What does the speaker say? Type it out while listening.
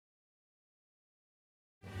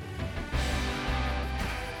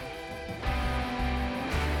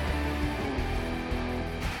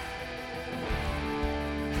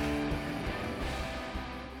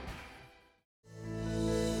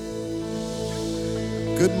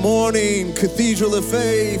Good morning, Cathedral of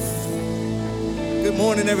Faith. Good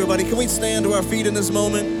morning, everybody. Can we stand to our feet in this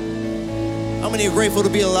moment? How many are grateful to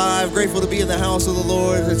be alive, grateful to be in the house of the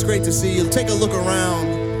Lord? It's great to see you. Take a look around.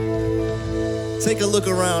 Take a look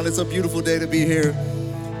around. It's a beautiful day to be here.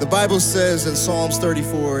 The Bible says in Psalms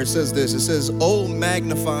 34, it says this. It says, "Oh,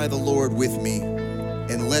 magnify the Lord with me,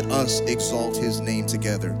 and let us exalt his name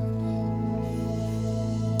together."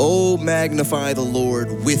 Oh, magnify the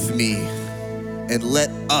Lord with me, and let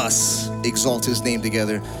us exalt his name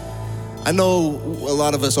together. I know a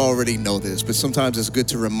lot of us already know this, but sometimes it's good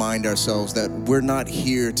to remind ourselves that we're not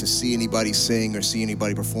here to see anybody sing or see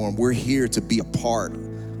anybody perform. We're here to be a part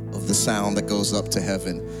of the sound that goes up to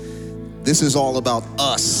heaven. This is all about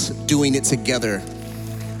us doing it together.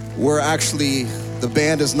 The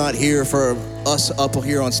band is not here for us up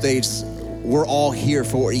here on stage. We're all here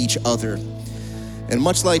for each other. And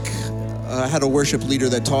much like I had a worship leader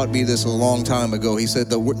that taught me this a long time ago. He said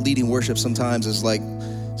that leading worship sometimes is like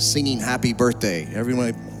singing happy birthday.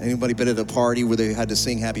 Anybody been at a party where they had to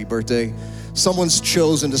sing happy birthday? Someone's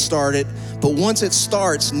chosen to start it, but once it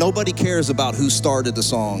starts, nobody cares about who started the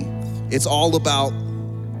song. It's all about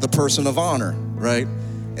the person of honor, right?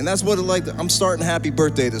 And that's what I'm starting happy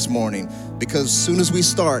birthday this morning, because as soon as we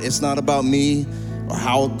start, it's not about me or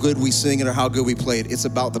how good we sing it or how good we play it. It's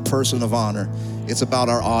about the person of honor. It's about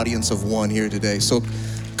our audience of one here today. So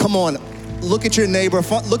come on, look at your neighbor,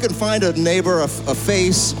 look and find a neighbor, a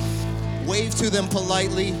face, wave to them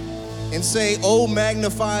politely and say, "Oh,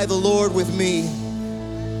 magnify the Lord with me."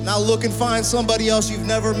 Now look and find somebody else you've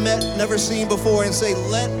never met, never seen before, and say,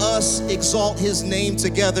 "Let us exalt his name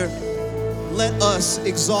together." Let us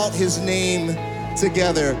exalt his name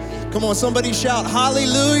together. Come on, somebody shout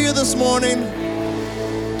hallelujah this morning.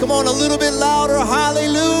 Come on, a little bit louder,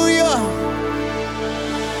 hallelujah.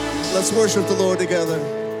 Let's worship the Lord together.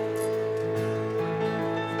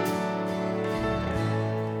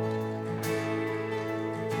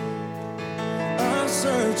 I've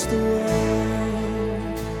searched the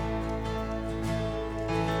world,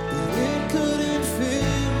 but it couldn't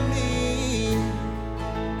fill me.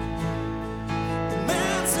 The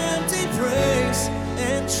man's empty praise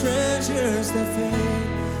and treasures that fade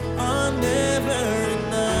are never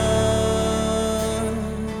enough.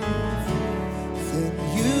 Then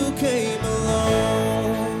you came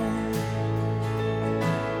along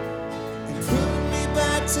and put me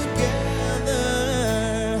back together,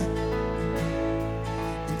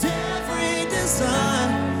 and every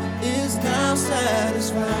desire is now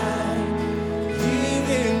satisfied here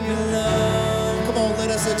in your love. Come on, let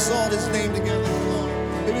us exalt his name together. Come on,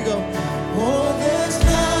 here we go. Oh, there's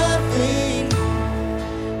nothing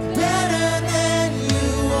better than you.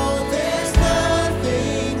 Oh, there's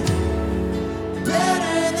nothing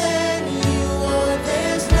better than you. Oh,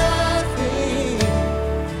 there's nothing.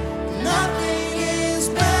 Nothing is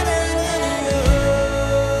better than you.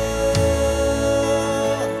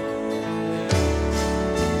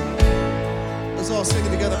 Let's all sing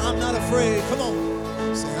it together. I'm not afraid. Come on.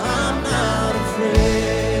 Say, I'm not afraid.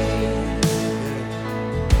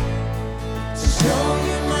 Show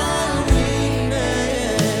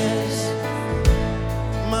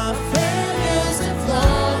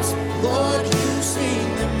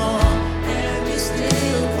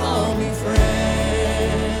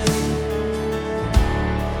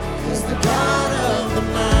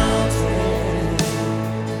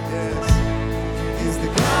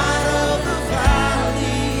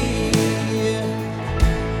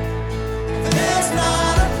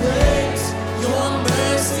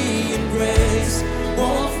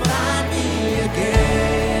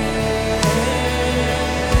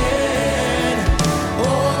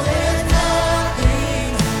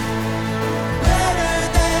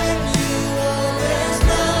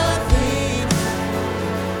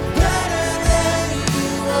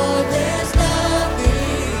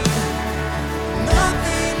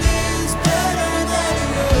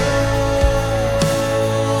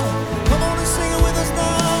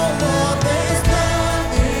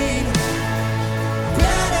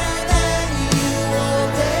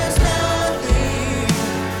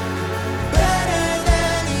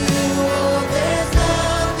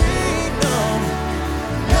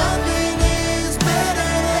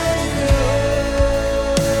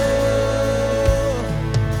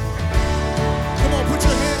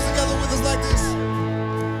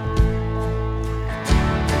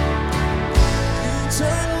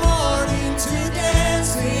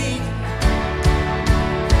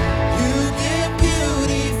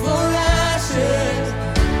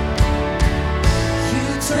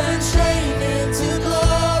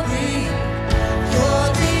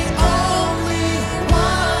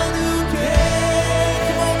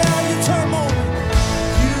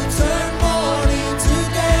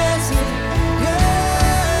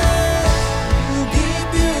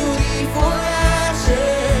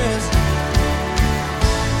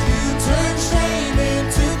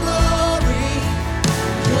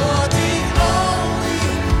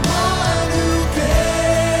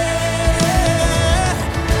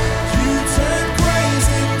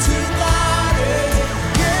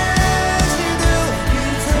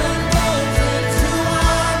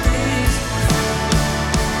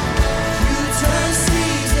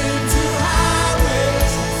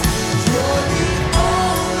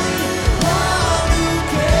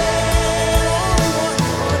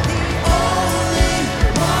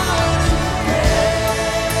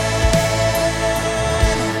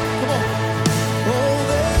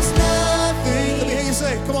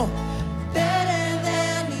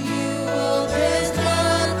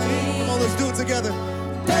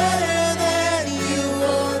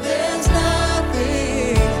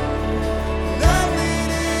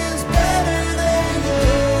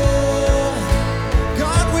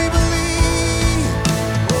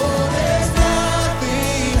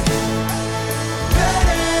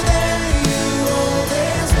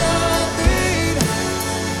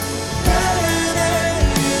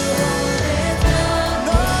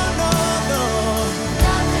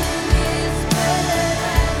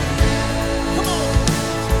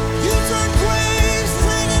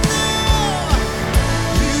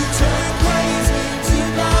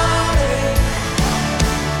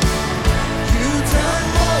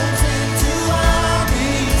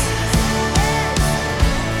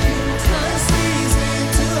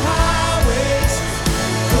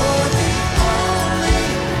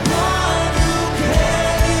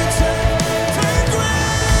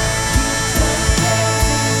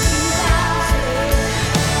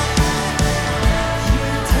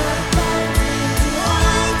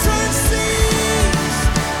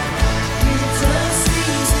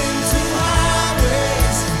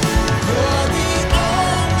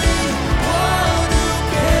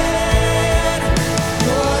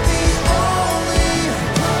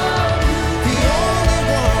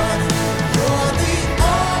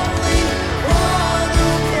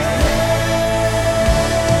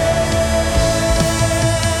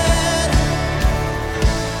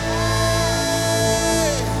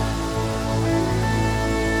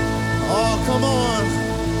Come on.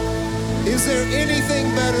 Is there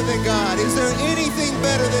anything better than God? Is there anything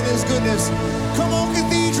better than his goodness? Come on,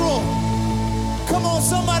 Cathedral. Come on,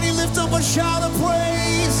 somebody lift up a shout of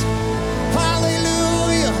praise.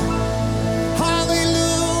 Hallelujah.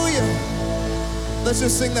 Hallelujah. Let's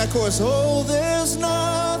just sing that chorus. Oh, there's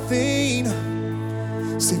nothing,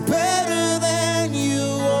 say, better than you.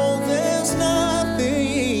 Oh, there's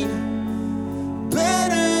nothing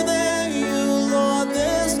better than you, Lord.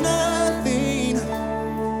 There's nothing.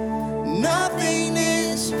 Nothing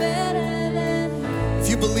is better than you. If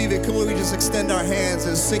you believe it, come on, we just extend our hands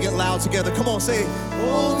and sing it loud together. Come on, say,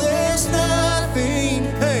 oh, there's nothing,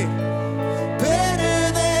 hey,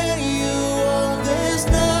 better than you. Oh, there's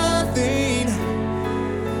nothing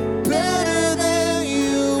better than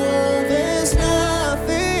you. Oh, there's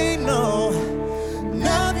nothing, no,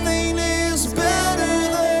 nothing is better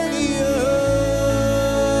than you.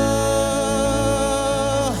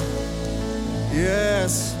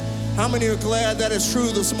 Yes. How many are glad that is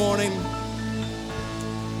true this morning?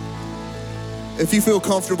 If you feel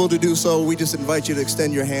comfortable to do so, we just invite you to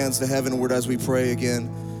extend your hands to heavenward as we pray again.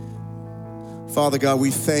 Father God, we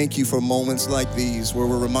thank you for moments like these where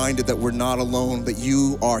we're reminded that we're not alone, that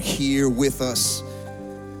you are here with us.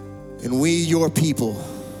 And we, your people,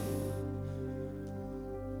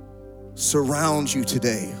 surround you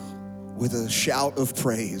today with a shout of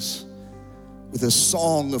praise, with a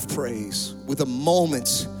song of praise, with a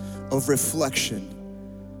moment of reflection.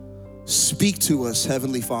 Speak to us,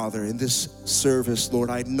 Heavenly Father, in this service, Lord.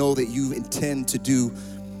 I know that you intend to do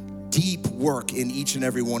deep work in each and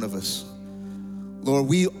every one of us. Lord,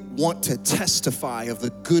 we want to testify of the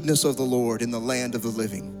goodness of the Lord in the land of the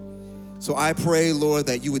living. So I pray, Lord,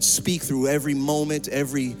 that you would speak through every moment,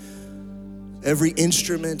 every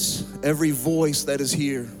instrument, every voice that is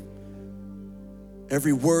here,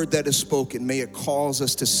 every word that is spoken. May it cause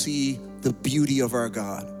us to see the beauty of our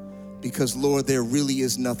God. Because, Lord, there really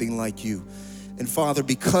is nothing like you. And Father,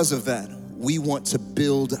 because of that, we want to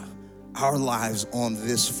build our lives on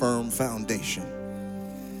this firm foundation.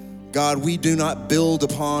 God, we do not build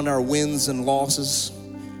upon our wins and losses.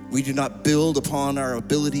 We do not build upon our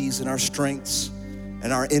abilities and our strengths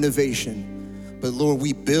and our innovation. But Lord,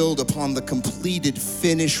 we build upon the completed,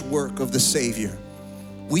 finished work of the Savior.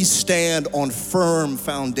 We stand on firm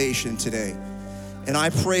foundation today. And I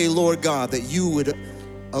pray, Lord God, that you would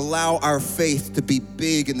allow our faith to be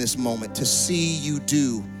big in this moment, to see you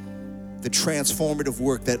do the transformative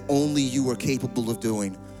work that only you are capable of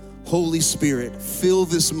doing. Holy Spirit, fill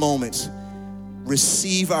this moment,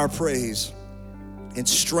 receive our praise, and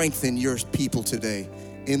strengthen your people today.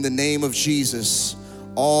 In the name of Jesus,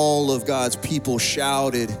 all of God's people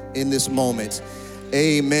shouted in this moment,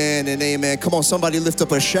 amen and amen. Come on, somebody lift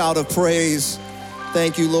up a shout of praise.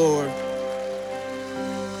 Thank you, Lord.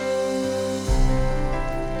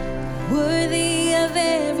 Worthy of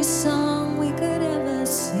every song we could ever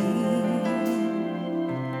sing,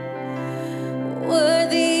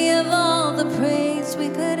 worthy of all the praise we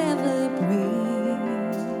could ever bring,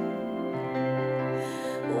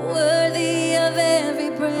 worthy of every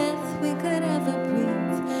breath we could ever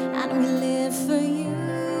breathe, and we live for you,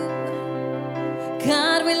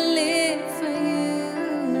 God, we live for you.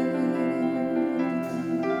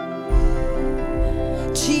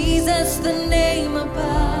 Jesus, the name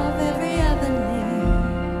above every other name.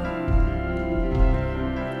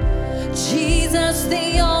 Jesus,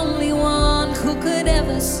 the only one who could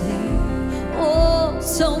ever sing. Oh,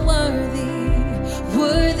 so worthy,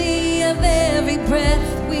 worthy of every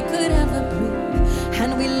breath we could ever breathe.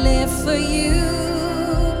 And we live for you.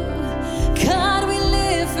 God, we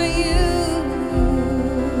live for you.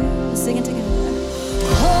 Sing it together.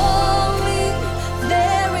 Holy,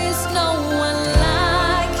 there is no one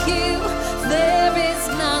like you. There is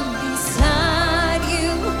none beside you.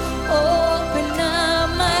 Open up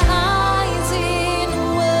my eyes in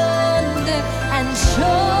wonder and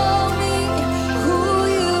show me who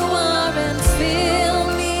you are and fill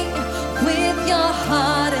me with your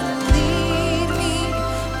heart.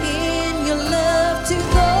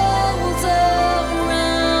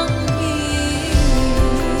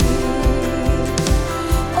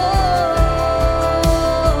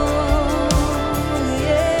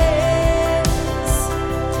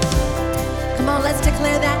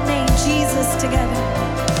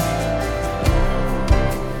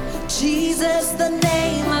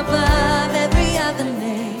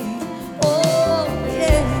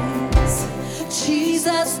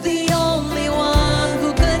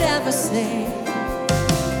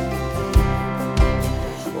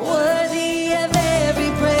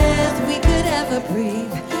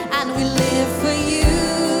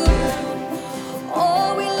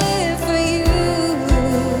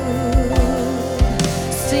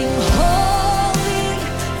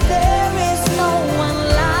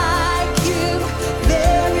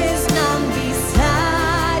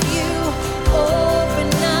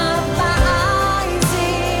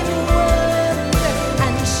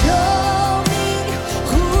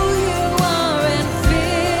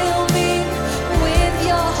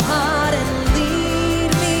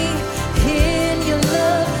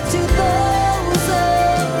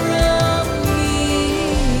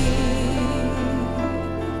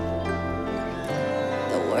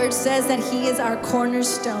 is our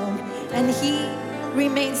cornerstone, and he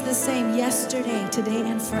remains the same yesterday, today,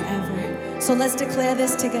 and forever. So let's declare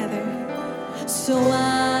this together. So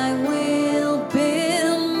I will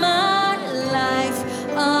build my life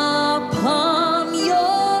upon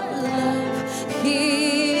your love.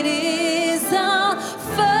 It is a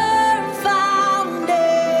firm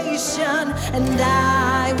foundation, and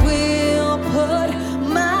I will put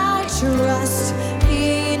my trust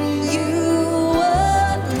in you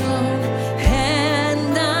alone,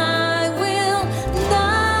 and I will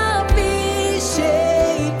not be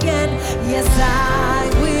shaken. Yes, I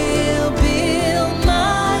will build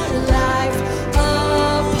my life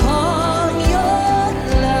upon your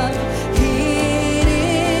love. It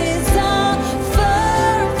is a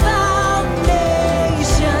firm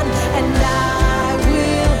foundation, and I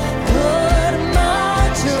will put my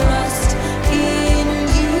trust in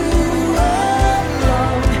you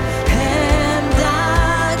alone, and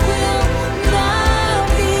I will not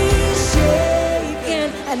be shaken.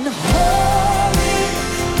 And holy,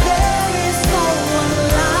 there is no one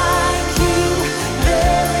like you.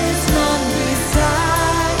 There is none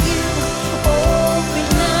beside you.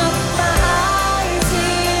 Open up my eyes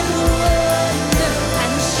in wonder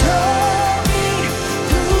and show me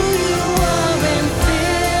who you are, and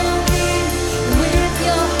fill me with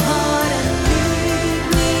your heart and lead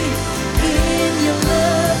me in your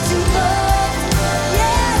love to love.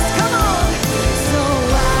 Yes, come on. So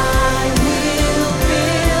I will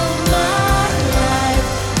build my life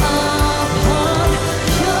upon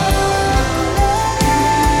your love,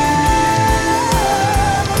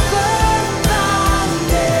 firm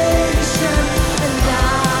foundation, and I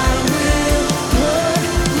will put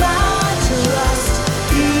my trust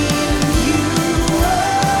in you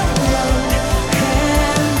alone,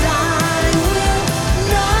 and I will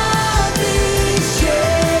not be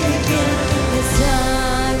shaken. Yes,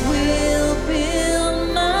 I will build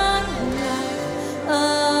my life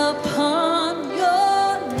upon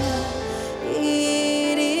your love.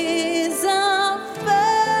 It is a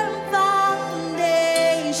firm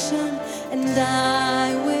foundation, and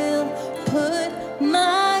I will put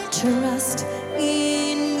my trust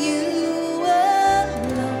in you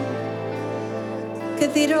alone.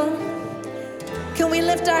 Cathedral, can we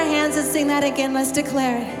lift our hands and sing that again? Let's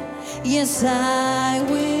declare it. Yes, I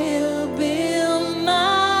will build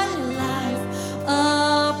my life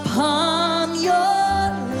upon your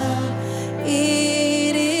love.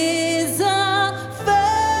 It is a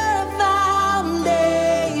firm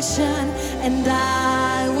foundation, and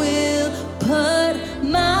I will put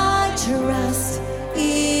my trust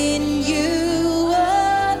in you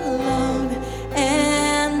alone,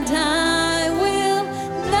 and I will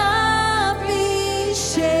not be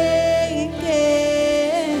shaken.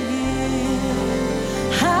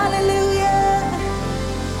 Hallelujah.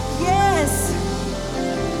 Yes.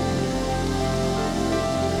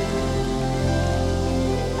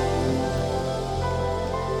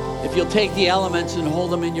 If you'll take the elements and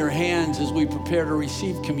hold them in your hands as we prepare to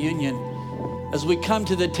receive communion. As we come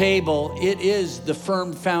to the table, it is the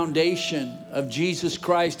firm foundation of Jesus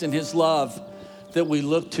Christ and his love that we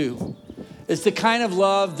look to. It's the kind of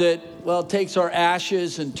love that, well, takes our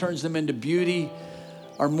ashes and turns them into beauty.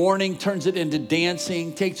 Our mourning turns it into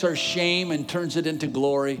dancing, takes our shame and turns it into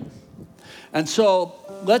glory. And so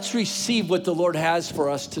let's receive what the Lord has for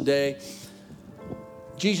us today.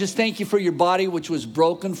 Jesus, thank you for your body, which was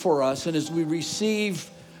broken for us. And as we receive,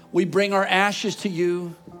 we bring our ashes to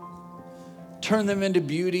you, turn them into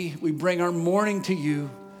beauty. We bring our mourning to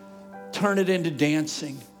you, turn it into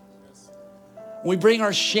dancing. We bring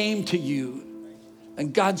our shame to you,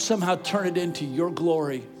 and God, somehow turn it into your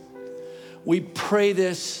glory. We pray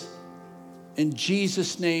this in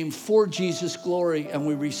Jesus' name, for Jesus' glory, and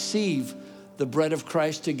we receive the bread of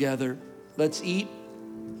Christ together. Let's eat.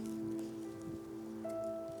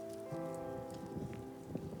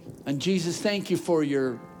 And Jesus, thank you for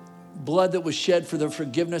your blood that was shed for the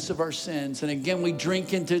forgiveness of our sins. And again, we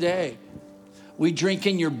drink in today. We drink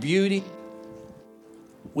in your beauty.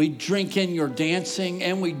 We drink in your dancing,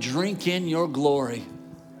 and we drink in your glory.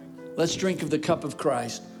 Let's drink of the cup of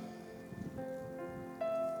Christ.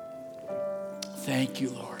 Thank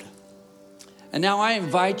you, Lord. And now I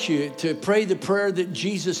invite you to pray the prayer that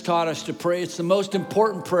Jesus taught us to pray. It's the most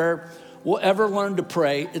important prayer we'll ever learn to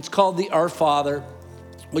pray. It's called the Our Father.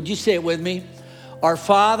 Would you say it with me? Our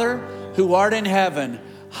Father, who art in heaven,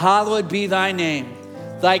 hallowed be thy name.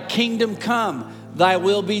 Thy kingdom come, thy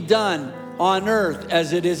will be done on earth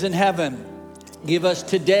as it is in heaven. Give us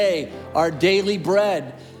today our daily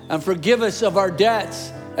bread, and forgive us of our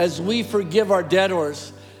debts as we forgive our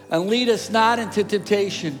debtors. And lead us not into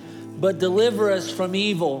temptation, but deliver us from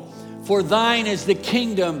evil. For thine is the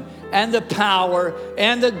kingdom and the power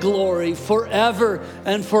and the glory forever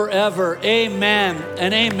and forever. Amen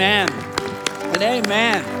and amen and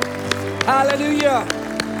amen. Hallelujah.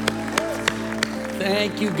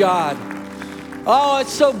 Thank you, God. Oh,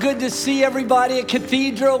 it's so good to see everybody at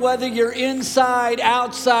Cathedral, whether you're inside,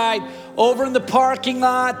 outside, over in the parking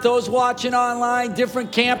lot, those watching online,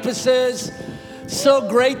 different campuses. So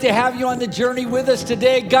great to have you on the journey with us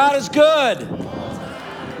today. God is good.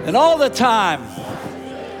 And all the time.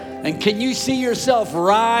 And can you see yourself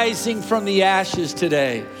rising from the ashes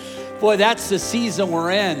today? Boy, that's the season we're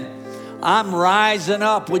in. I'm rising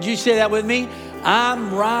up. Would you say that with me?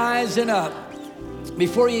 I'm rising up.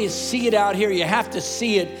 Before you see it out here, you have to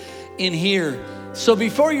see it in here. So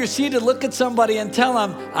before you're seated, look at somebody and tell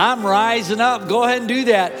them, I'm rising up. Go ahead and do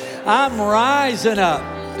that. I'm rising up.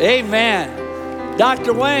 Amen.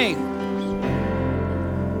 Dr. Wayne.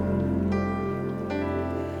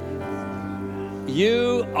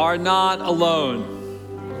 You are not alone.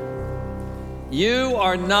 You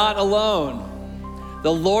are not alone.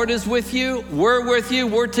 The Lord is with you. We're with you.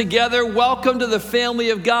 We're together. Welcome to the family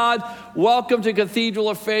of God. Welcome to Cathedral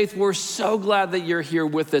of Faith. We're so glad that you're here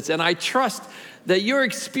with us. And I trust that you're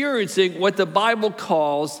experiencing what the Bible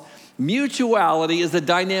calls mutuality as a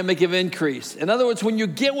dynamic of increase. In other words, when you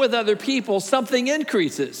get with other people, something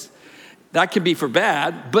increases. That can be for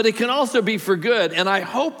bad, but it can also be for good. And I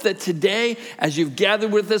hope that today, as you've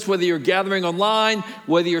gathered with us, whether you're gathering online,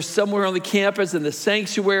 whether you're somewhere on the campus in the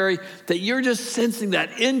sanctuary, that you're just sensing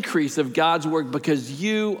that increase of God's work because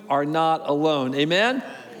you are not alone. Amen?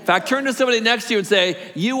 In fact, turn to somebody next to you and say,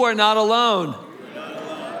 you are not alone.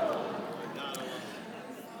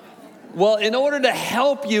 Well, in order to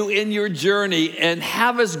help you in your journey and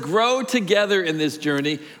have us grow together in this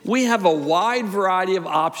journey, we have a wide variety of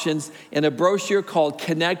options in a brochure called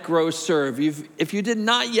Connect, Grow, Serve. If you did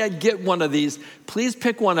not yet get one of these, please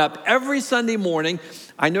pick one up. Every Sunday morning,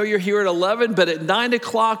 I know you're here at 11, but at 9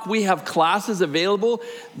 o'clock, we have classes available.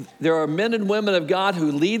 There are men and women of God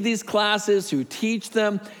who lead these classes, who teach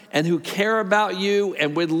them, and who care about you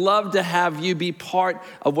and would love to have you be part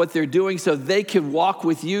of what they're doing so they can walk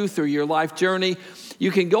with you through your life journey.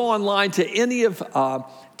 You can go online to any of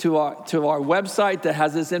to our website that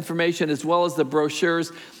has this information as well as the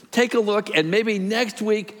brochures. Take a look, and maybe next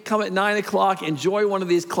week, come at 9 o'clock, enjoy one of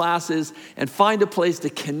these classes, and find a place to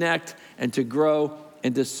connect and to grow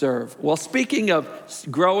and to serve. Well, speaking of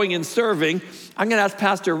growing and serving, I'm going to ask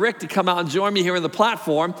Pastor Rick to come out and join me here on the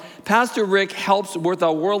platform. Pastor Rick helps with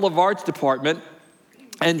our World of Arts department,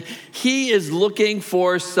 and he is looking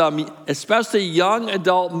for some, especially young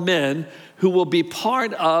adult men, who will be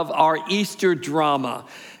part of our Easter drama.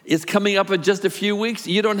 It's coming up in just a few weeks.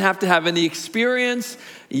 You don't have to have any experience.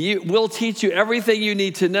 We'll teach you everything you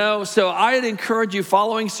need to know. So I'd encourage you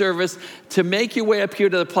following service to make your way up here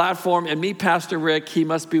to the platform and meet Pastor Rick. He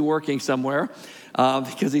must be working somewhere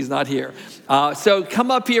because he's not here. So come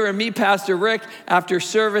up here and meet Pastor Rick after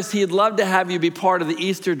service. He'd love to have you be part of the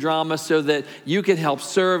Easter drama so that you can help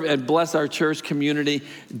serve and bless our church community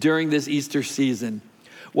during this Easter season.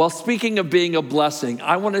 Well, speaking of being a blessing,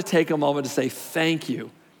 I want to take a moment to say thank you.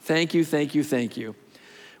 Thank you, thank you, thank you.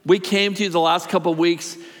 We came to you the last couple of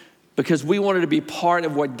weeks because we wanted to be part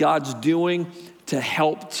of what God's doing to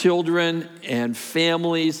help children and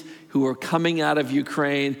families who are coming out of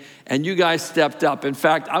Ukraine, and you guys stepped up. In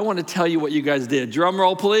fact, I want to tell you what you guys did. Drum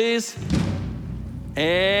roll, please.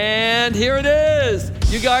 And here it is.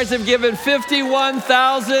 You guys have given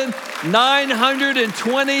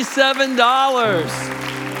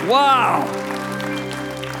 $51,927. Wow.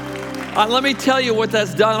 Let me tell you what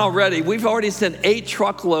that's done already. We've already sent 8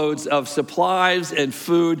 truckloads of supplies and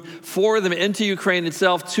food, 4 of them into Ukraine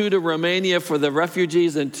itself, 2 to Romania for the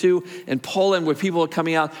refugees, and 2 in Poland where people are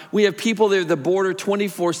coming out. We have people there at the border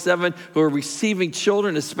 24/7 who are receiving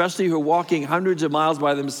children, especially who are walking hundreds of miles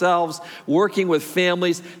by themselves, working with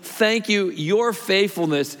families. Thank you. Your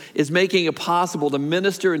faithfulness is making it possible to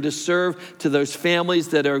minister and to serve to those families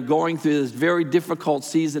that are going through this very difficult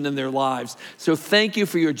season in their lives. So thank you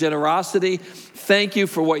for your generosity. Thank you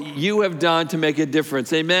for what you have done to make a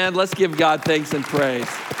difference. Amen. Let's give God thanks and praise.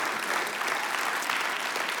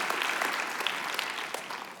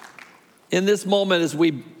 In this moment, as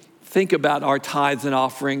we think about our tithes and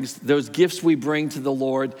offerings, those gifts we bring to the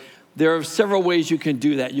Lord, there are several ways you can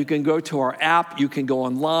do that. You can go to our app. You can go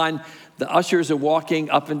online. The ushers are walking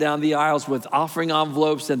up and down the aisles with offering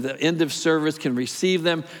envelopes, and the end of service can receive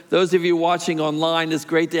them. Those of you watching online, it's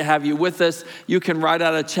great to have you with us. You can write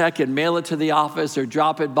out a check and mail it to the office or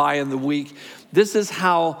drop it by in the week. This is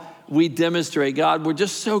how we demonstrate. God, we're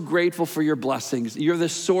just so grateful for your blessings. You're the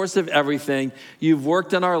source of everything. You've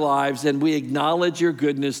worked in our lives, and we acknowledge your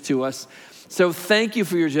goodness to us. So thank you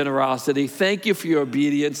for your generosity. Thank you for your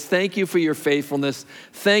obedience. Thank you for your faithfulness.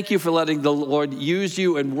 Thank you for letting the Lord use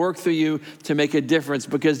you and work through you to make a difference,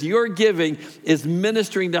 because your giving is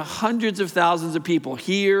ministering to hundreds of thousands of people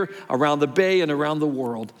here, around the Bay, and around the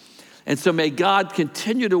world. And so may God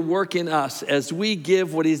continue to work in us as we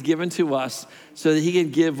give what he's given to us, so that he can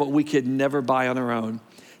give what we could never buy on our own.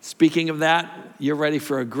 Speaking of that, you're ready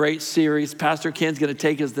for a great series. Pastor Ken's going to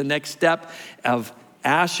take us the next step of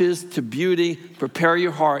ashes to beauty. Prepare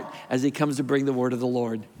your heart as he comes to bring the word of the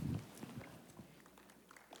Lord.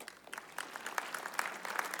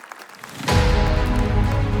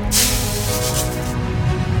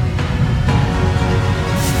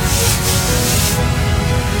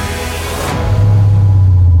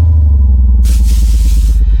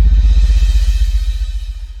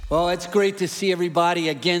 Well, it's great to see everybody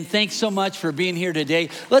again. Thanks so much for being here today.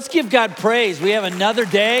 Let's give God praise. We have another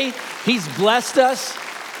day. He's blessed us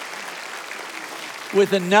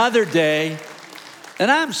with another day.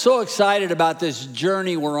 And I'm so excited about this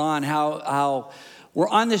journey we're on, how we're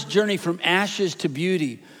on this journey from ashes to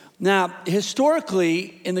beauty. Now,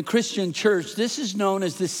 historically, in the Christian church, this is known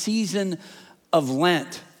as the season of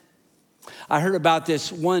Lent. I heard about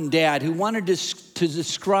this one dad who wanted to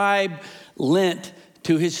describe Lent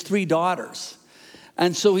to his 3 daughters.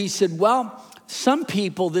 And so he said, well, some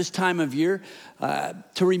people this time of year,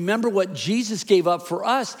 to remember what Jesus gave up for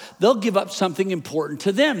us, they'll give up something important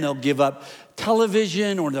to them. They'll give up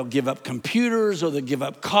television, or they'll give up computers, or they'll give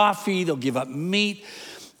up coffee, they'll give up meat.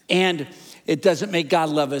 And it doesn't make God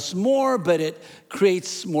love us more, but it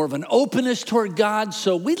creates more of an openness toward God.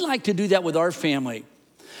 So we'd like to do that with our family.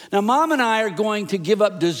 Now, Mom and I are going to give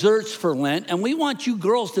up desserts for Lent, and we want you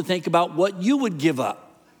girls to think about what you would give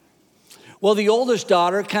up. Well, the oldest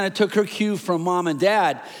daughter kind of took her cue from Mom and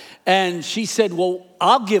Dad, and she said, well,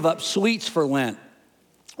 I'll give up sweets for Lent.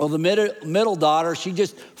 Well, the middle daughter, she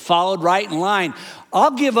just followed right in line.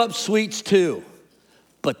 I'll give up sweets too.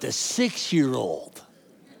 But the 6-year-old,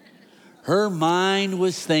 her mind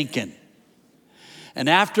was thinking. And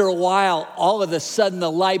after a while, all of a sudden,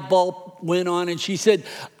 the light bulb went on, and she said,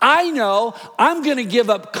 I know, I'm going to give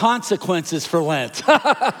up consequences for Lent.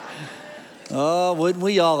 Oh, wouldn't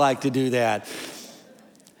we all like to do that?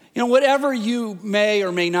 You know, whatever you may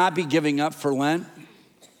or may not be giving up for Lent,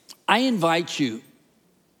 I invite you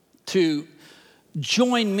to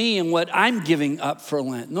join me in what I'm giving up for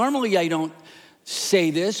Lent. Normally, I don't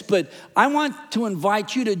say this, but I want to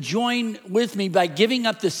invite you to join with me by giving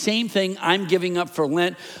up the same thing I'm giving up for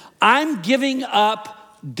Lent. I'm giving up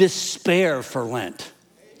despair for Lent.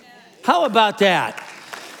 How about that?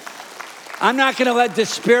 I'm not going to let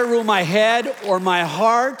despair rule my head or my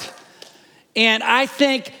heart. And I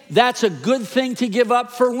think that's a good thing to give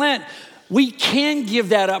up for Lent. We can give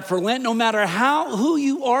that up for Lent. No matter who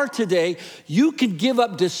you are today, you can give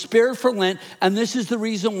up despair for Lent. And this is the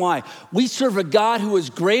reason why. We serve a God who is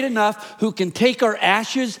great enough, who can take our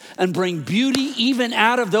ashes and bring beauty even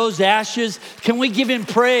out of those ashes. Can we give him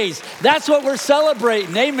praise? That's what we're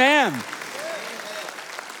celebrating. Amen.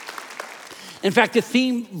 In fact, the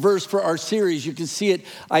theme verse for our series, you can see it,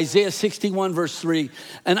 Isaiah 61, verse 3.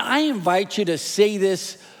 And I invite you to say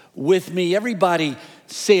this with me. Everybody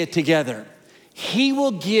say it together. He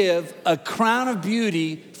will give a crown of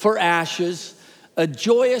beauty for ashes, a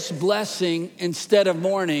joyous blessing instead of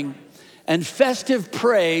mourning, and festive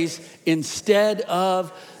praise instead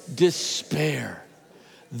of despair.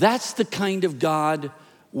 That's the kind of God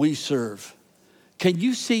we serve. Can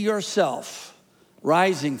you see yourself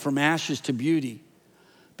rising from ashes to beauty?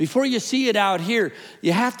 Before you see it out here,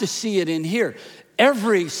 you have to see it in here.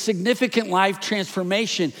 Every significant life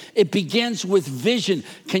transformation, it begins with vision.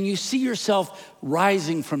 Can you see yourself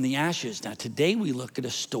rising from the ashes? Now, today we look at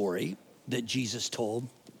a story that Jesus told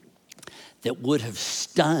that would have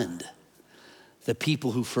stunned the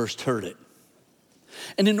people who first heard it.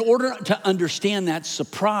 And in order to understand that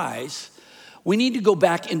surprise, we need to go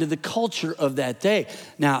back into the culture of that day.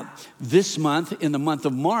 Now, this month, in the month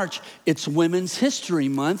of March, it's Women's History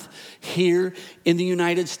Month here in the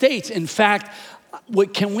United States. In fact,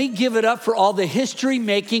 can we give it up for all the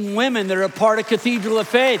history-making women that are a part of Cathedral of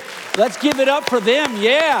Faith? Let's give it up for them,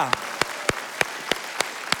 yeah.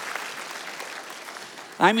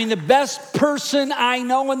 I mean, the best person I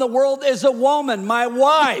know in the world is a woman. My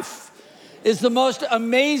wife is the most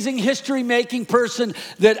amazing history-making person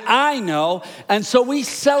that I know. And so we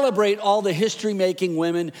celebrate all the history-making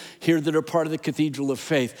women here that are part of the Cathedral of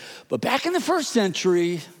Faith. But back in the first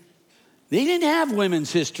century, they didn't have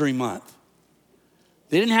Women's History Month.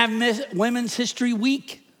 They didn't have Women's History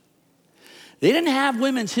Week. They didn't have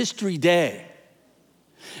Women's History Day.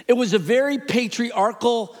 It was a very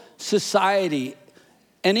patriarchal society.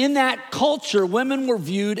 And in that culture, women were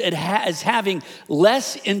viewed as having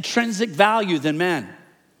less intrinsic value than men.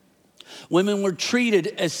 Women were treated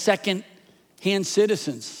as second-hand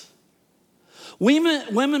citizens.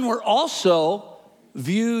 Women were also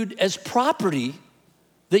viewed as property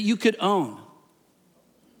that you could own.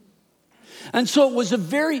 And so it was a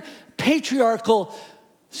very patriarchal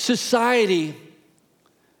society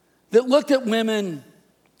that looked at women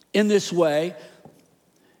in this way.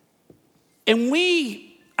 And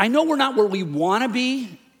I know we're not where we want to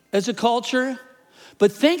be as a culture,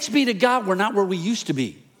 but thanks be to God, we're not where we used to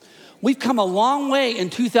be. We've come a long way in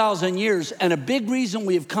 2,000 years, and a big reason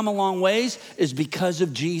we have come a long ways is because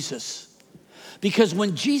of Jesus. Because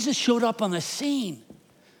when Jesus showed up on the scene,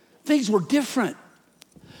 things were different.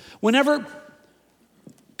 Whenever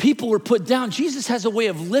people were put down, Jesus has a way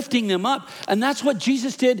of lifting them up, and that's what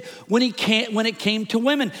Jesus did when it came to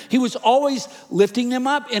women. He was always lifting them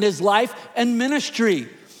up in his life and ministry.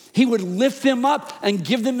 He would lift them up and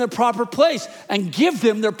give them their proper place and give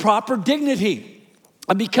them their proper dignity.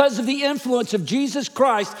 And because of the influence of Jesus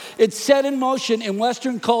Christ, it's set in motion in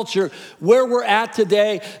Western culture where we're at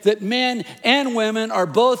today that men and women are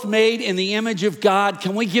both made in the image of God.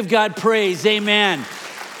 Can we give God praise? Amen.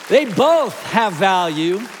 They both have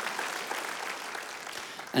value.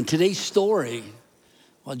 And today's story,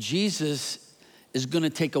 well, Jesus is going to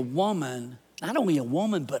take a woman, not only a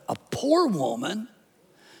woman, but a poor woman,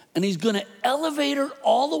 and he's going to elevate her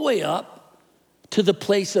all the way up to the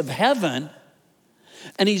place of heaven.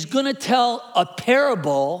 And he's going to tell a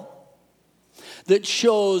parable that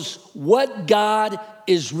shows what God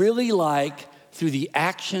is really like through the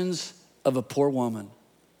actions of a poor woman.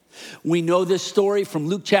 We know this story from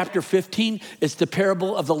Luke chapter 15. It's the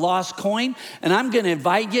parable of the lost coin. And I'm going to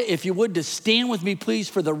invite you, if you would, to stand with me, please,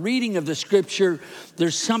 for the reading of the scripture.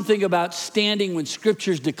 There's something about standing when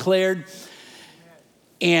scripture's declared.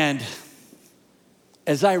 And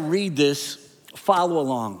as I read this, follow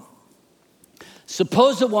along.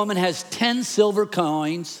 Suppose a woman has 10 silver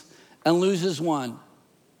coins and loses one.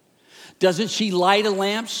 Doesn't she light a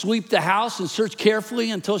lamp, sweep the house, and search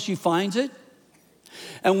carefully until she finds it?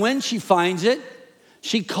 And when she finds it,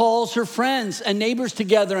 she calls her friends and neighbors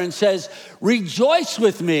together and says, "Rejoice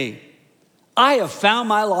with me, I have found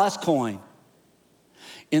my lost coin."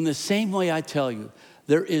 In the same way I tell you,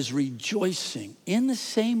 there is rejoicing. In the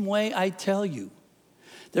same way I tell you,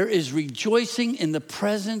 there is rejoicing in the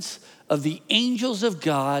presence of the angels of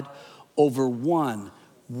God over one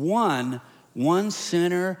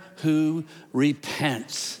sinner who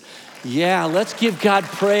repents. Yeah, let's give God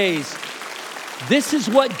praise. This is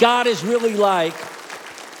what God is really like.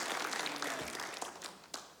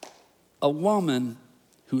 A woman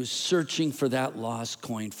who is searching for that lost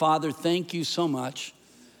coin. Father, thank you so much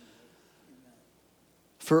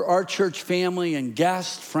for our church family and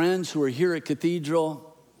guests, friends who are here at Cathedral.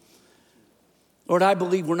 Lord, I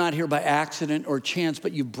believe we're not here by accident or chance,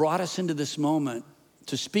 but you brought us into this moment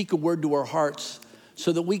to speak a word to our hearts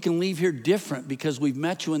so that we can leave here different because we've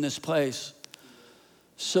met you in this place.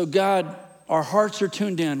 So God, our hearts are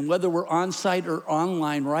tuned in, whether we're on site or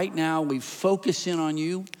online right now, we focus in on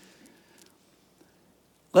you.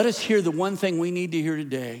 Let us hear the one thing we need to hear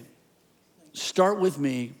today. Start with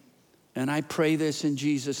me, and I pray this in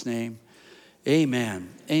Jesus' name. Amen.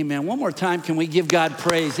 Amen. One more time, can we give God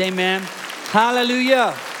praise? Amen.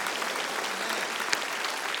 Hallelujah.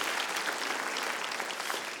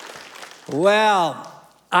 Well,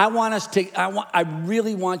 I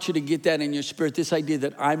really want you to get that in your spirit, this idea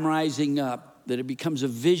that I'm rising up, that it becomes a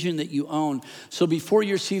vision that you own. So before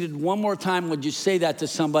you're seated, one more time, would you say that to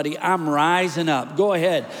somebody? I'm rising up. Go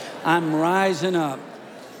ahead. I'm rising up.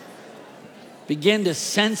 Begin to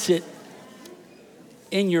sense it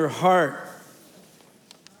in your heart.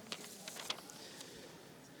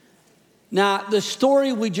 Now, the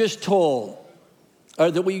story we just told, or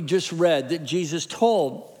that we just read, that Jesus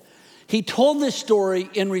told, he told this story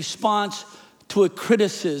in response to a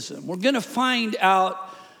criticism. We're going to find out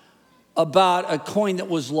about a coin that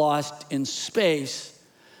was lost in space.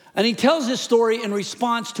 And he tells this story in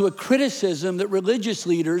response to a criticism that religious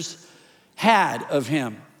leaders had of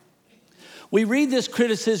him. We read this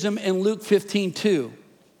criticism in Luke 15:2.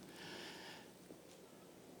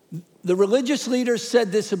 The religious leaders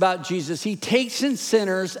said this about Jesus: he takes in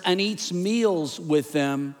sinners and eats meals with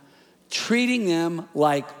them, treating them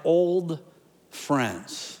like old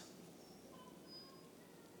friends.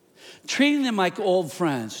 Treating them like old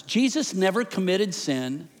friends. Jesus never committed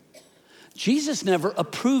sin. Jesus never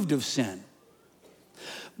approved of sin.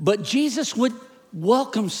 But Jesus would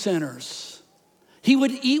welcome sinners. He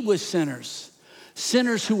would eat with sinners.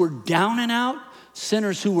 Sinners who were down and out,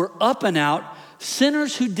 sinners who were up and out,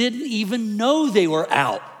 sinners who didn't even know they were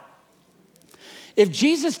out. If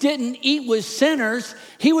Jesus didn't eat with sinners,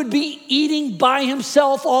 he would be eating by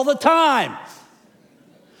himself all the time.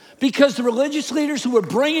 Because the religious leaders who were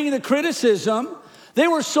bringing the criticism, they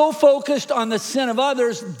were so focused on the sin of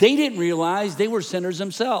others, they didn't realize they were sinners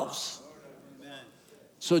themselves.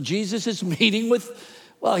 So Jesus is meeting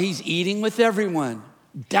he's eating with everyone.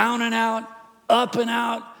 Down and out, up and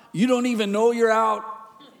out. You don't even know you're out.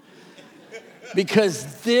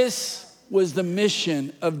 Because this was the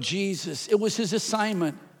mission of Jesus. It was his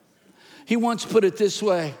assignment. He once put it this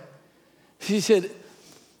way. He said,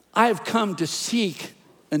 I have come to seek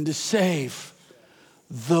and to save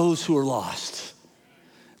those who are lost.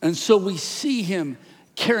 And so we see him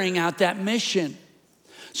carrying out that mission.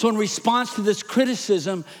 So in response to this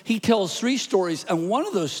criticism, he tells 3 stories, and one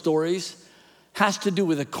of those stories has to do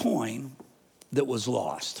with a coin that was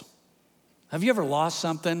lost. Have you ever lost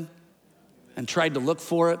something and tried to look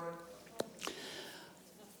for it?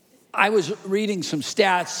 I was reading some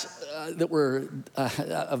stats that were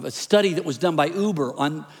of a study that was done by Uber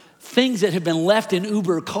on things that have been left in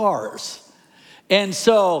Uber cars. And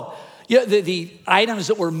so the items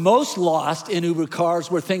that were most lost in Uber cars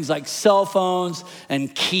were things like cell phones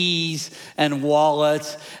and keys and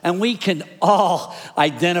wallets. And we can all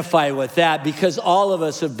identify with that because all of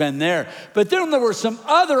us have been there. But then there were some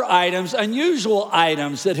other items, unusual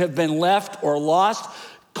items that have been left or lost.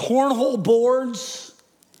 Cornhole boards,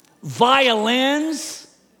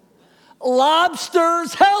 violins,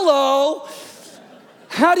 lobsters. Hello.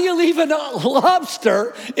 How do you leave a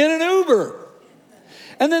lobster in an Uber?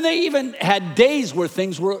 And then they even had days where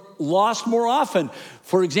things were lost more often.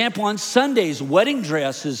 For example, on Sundays, wedding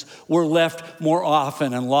dresses were left more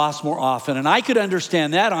often and lost more often. And I could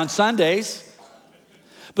understand that on Sundays.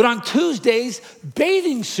 But on Tuesdays,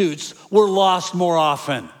 bathing suits were lost more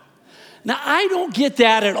often. Now, I don't get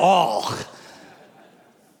that at all.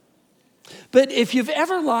 But if you've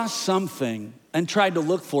ever lost something and tried to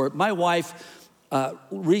look for it, my wife,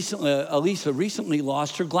 Elisa, recently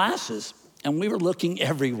lost her glasses. And we were looking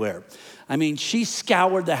everywhere. I mean, she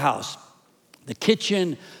scoured the house, the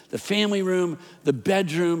kitchen, the family room, the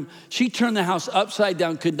bedroom. She turned the house upside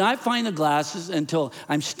down, could not find the glasses until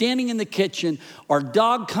I'm standing in the kitchen. Our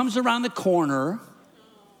dog comes around the corner,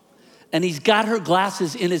 and he's got her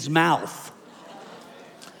glasses in his mouth.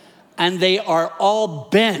 And they are all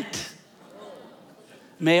bent.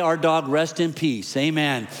 May our dog rest in peace.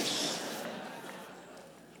 Amen.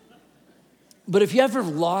 But if you ever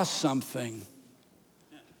lost something,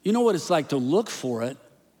 you know what it's like to look for it.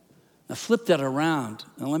 Now flip that around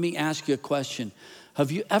and let me ask you a question.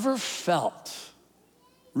 Have you ever felt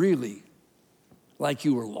really like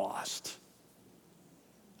you were lost?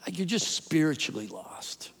 Like you're just spiritually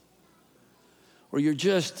lost? Or you're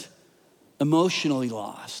just emotionally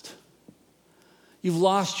lost? You've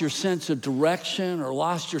lost your sense of direction or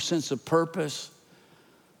lost your sense of purpose.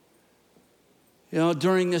 You know,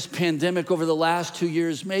 during this pandemic over the last 2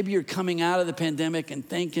 years, maybe you're coming out of the pandemic and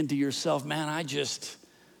thinking to yourself, man,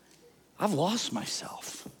 I've lost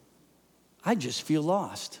myself. I just feel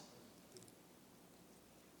lost.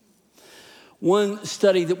 One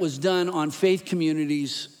study that was done on faith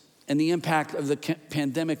communities and the impact of the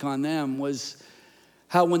pandemic on them was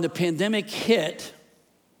how when the pandemic hit,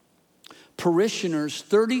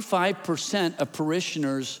 35% of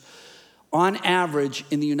parishioners on average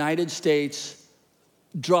in the United States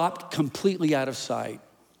dropped completely out of sight.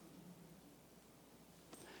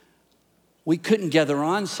 We couldn't gather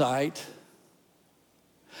on site.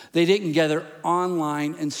 They didn't gather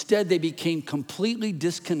online. Instead, they became completely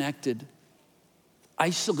disconnected,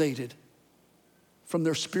 isolated from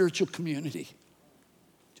their spiritual community,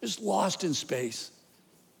 just lost in space.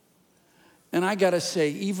 And I gotta say,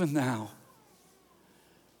 even now,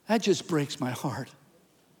 that just breaks my heart.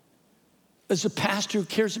 As a pastor who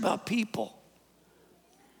cares about people,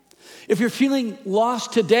 if you're feeling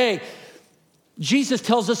lost today, Jesus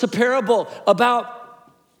tells us a parable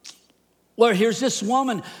about, well, here's this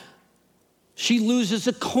woman. She loses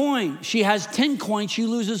a coin. She has 10 coins. She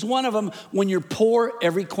loses one of them. When you're poor,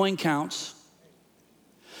 every coin counts.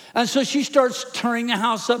 And so she starts turning the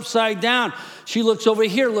house upside down. She looks over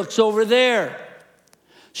here, looks over there.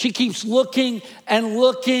 She keeps looking and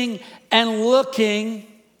looking and looking.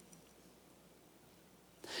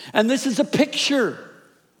 And this is a picture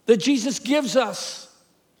that Jesus gives us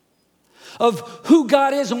of who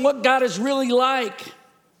God is and what God is really like.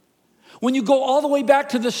 When you go all the way back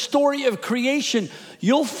to the story of creation,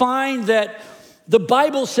 you'll find that the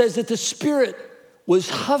Bible says that the Spirit was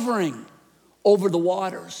hovering over the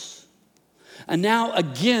waters. And now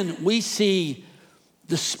again, we see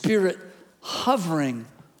the Spirit hovering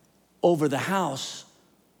over the house,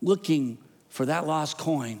 looking for that lost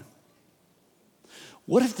coin.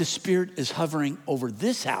 What if the Spirit is hovering over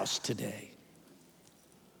this house today,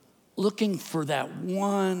 looking for that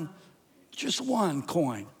one, just one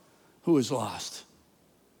coin who is lost?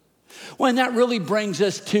 Well, and that really brings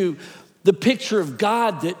us to the picture of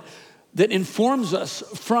God that informs us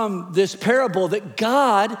from this parable, that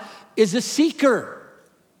God is a seeker.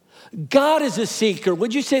 God is a seeker.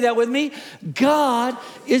 Would you say that with me? God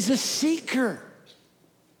is a seeker.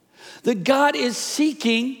 That God is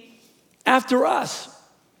seeking after us.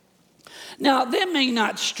 Now, that may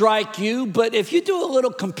not strike you, but if you do a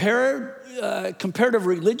little comparative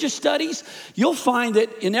religious studies, you'll find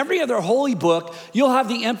that in every other holy book, you'll have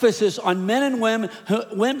the emphasis on men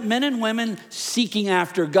and women seeking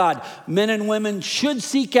after God. Men and women should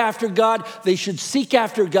seek after God. They should seek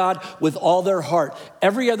after God with all their heart.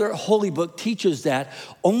 Every other holy book teaches that.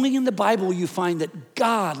 Only in the Bible will you find that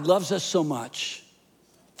God loves us so much,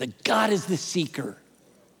 that God is the seeker.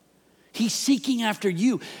 He's seeking after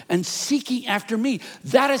you and seeking after me.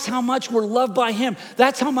 That is how much we're loved by him.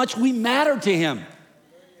 That's how much we matter to him.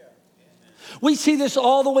 We see this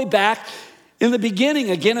all the way back in the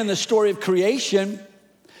beginning, again in the story of creation.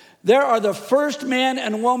 There are the first man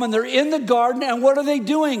and woman. They're in the garden, and what are they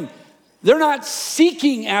doing? They're not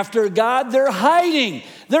seeking after God. They're hiding.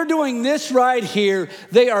 They're doing this right here.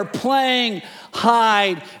 They are playing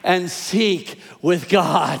hide and seek with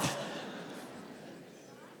God.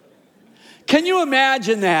 Can you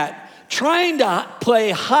imagine that? Trying to play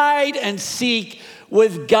hide and seek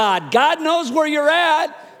with God. God knows where you're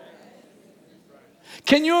at.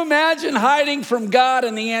 Can you imagine hiding from God?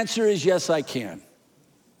 And the answer is yes, I can.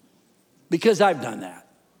 Because I've done that.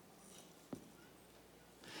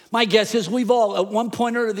 My guess is we've all, at one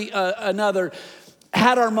point or another,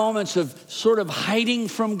 had our moments of sort of hiding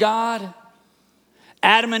from God.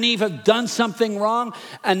 Adam and Eve have done something wrong,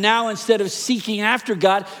 and now instead of seeking after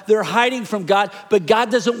God, they're hiding from God, but God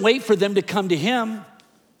doesn't wait for them to come to him.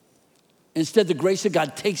 Instead, the grace of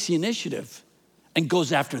God takes the initiative and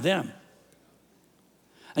goes after them.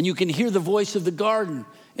 And you can hear the voice of the garden,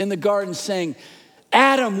 in the garden saying,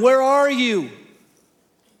 Adam, where are you?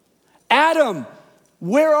 Adam,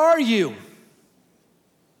 where are you?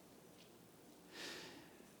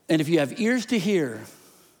 And if you have ears to hear,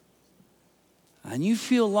 and you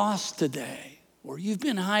feel lost today, or you've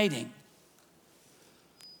been hiding,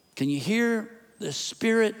 can you hear the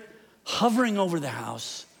Spirit hovering over the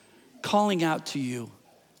house, calling out to you,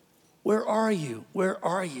 where are you? Where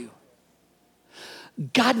are you?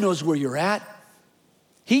 God knows where you're at.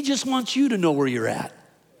 He just wants you to know where you're at,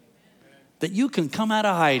 that you can come out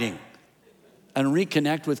of hiding and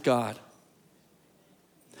reconnect with God.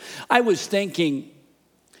 I was thinking,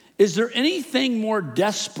 is there anything more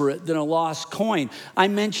desperate than a lost coin? I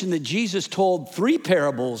mentioned that Jesus told 3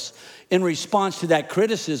 parables in response to that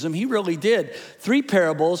criticism. He really did. 3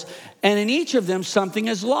 parables, and in each of them, something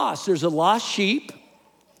is lost. There's a lost sheep,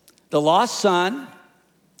 the lost son,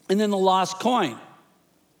 and then the lost coin.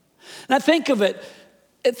 Now think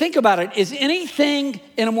about it. Is anything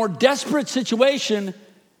in a more desperate situation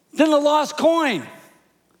than the lost coin?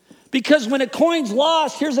 Because when a coin's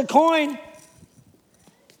lost, here's a coin.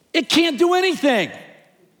 It can't do anything.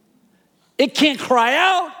 It can't cry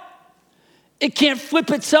out. It can't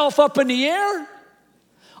flip itself up in the air.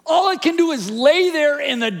 All it can do is lay there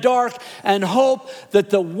in the dark and hope that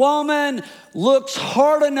the woman looks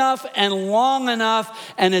hard enough and long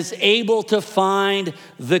enough and is able to find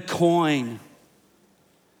the coin.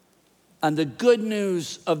 And the good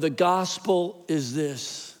news of the gospel is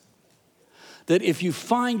this, that if you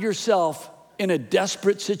find yourself in a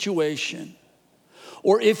desperate situation,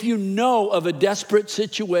 or if you know of a desperate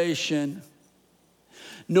situation,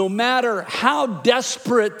 no matter how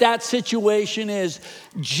desperate that situation is,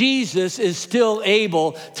 Jesus is still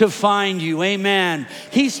able to find you. Amen.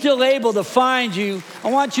 He's still able to find you. I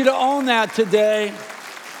want you to own that today.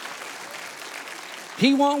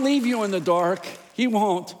 He won't leave you in the dark. He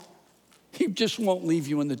won't. He just won't leave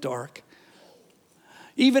you in the dark.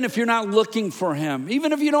 Even if you're not looking for him,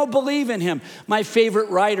 even if you don't believe in him. My favorite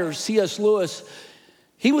writer, C.S. Lewis,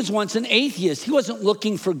 he was once an atheist. He wasn't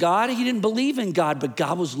looking for God. He didn't believe in God, but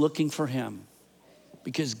God was looking for him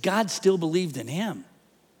because God still believed in him.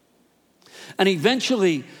 And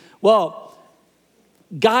eventually,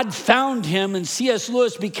 God found him, and C.S.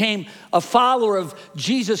 Lewis became a follower of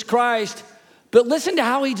Jesus Christ. But listen to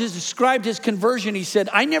how he just described his conversion. He said,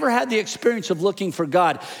 I never had the experience of looking for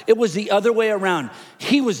God. It was the other way around.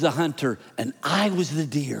 He was the hunter and I was the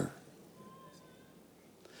deer.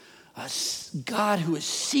 A God who is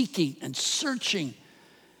seeking and searching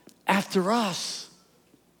after us.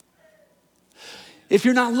 If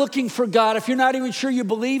you're not looking for God, if you're not even sure you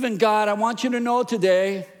believe in God, I want you to know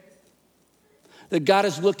today that God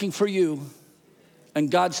is looking for you and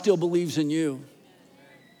God still believes in you.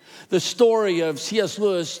 The story of C.S.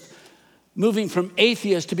 Lewis moving from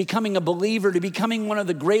atheist to becoming a believer, to becoming one of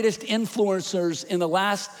the greatest influencers in the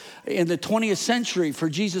 20th century for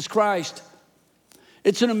Jesus Christ.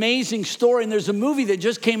 It's an amazing story, and there's a movie that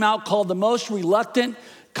just came out called The Most Reluctant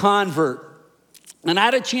Convert. And I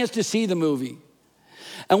had a chance to see the movie.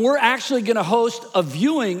 And we're actually gonna host a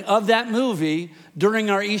viewing of that movie during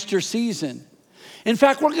our Easter season. In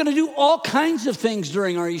fact, we're gonna do all kinds of things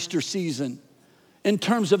during our Easter season in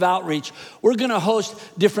terms of outreach. We're gonna host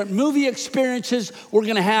different movie experiences. We're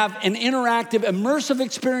gonna have an interactive, immersive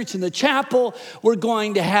experience in the chapel. We're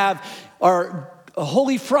going to have our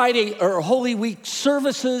Holy Friday or Holy Week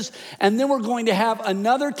services, and then we're going to have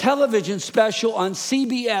another television special on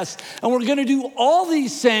CBS. And we're gonna do all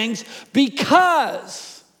these things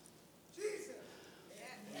because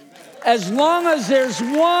as long as there's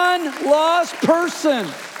one lost person,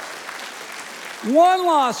 one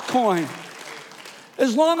lost coin,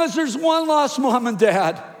 as long as there's one lost mom and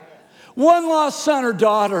dad, one lost son or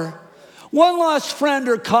daughter, one lost friend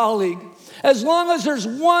or colleague, as long as there's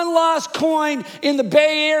one lost coin in the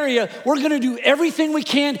Bay Area, we're going to do everything we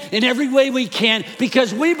can in every way we can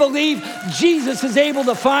because we believe Jesus is able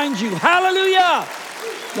to find you. Hallelujah!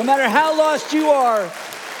 No matter how lost you are,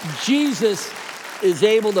 Jesus is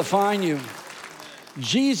able to find you.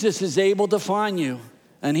 Jesus is able to find you.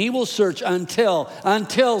 And he will search until,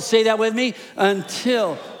 say that with me,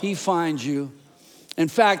 until he finds you. In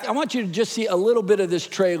fact, I want you to just see a little bit of this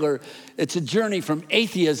trailer. It's a journey from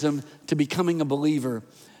atheism to becoming a believer.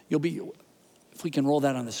 If we can roll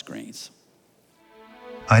that on the screens.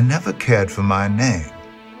 I never cared for my name,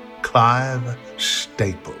 Clive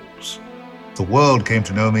Staples. The world came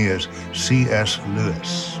to know me as C.S.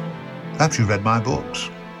 Lewis. Perhaps you read my books.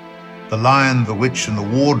 The Lion, the Witch, and the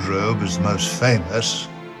Wardrobe is the most famous,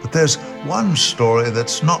 but there's one story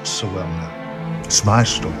that's not so well known. It's my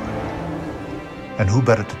story. And who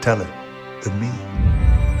better to tell it than me?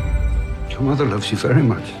 Your mother loves you very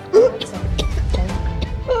much.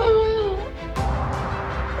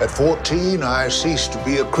 At 14, I ceased to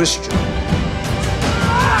be a Christian.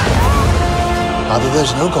 Either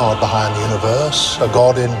there's no God behind the universe, a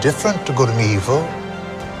God indifferent to good and evil,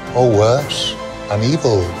 or worse, an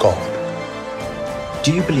evil God.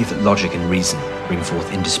 Do you believe that logic and reason bring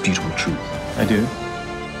forth indisputable truth? I do.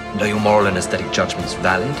 And are your moral and aesthetic judgments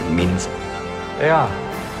valid and meaningful? They are.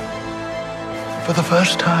 For the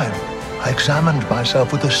first time, I examined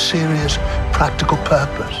myself with a serious, practical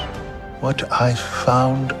purpose. What I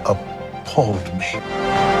found appalled me.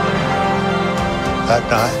 That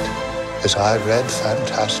night, as I read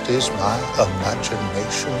Phantastes, my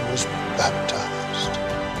imagination was baptized.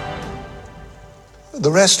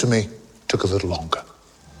 The rest of me took a little longer.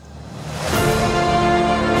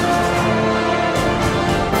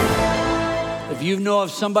 If you know of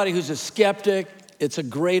somebody who's a skeptic, it's a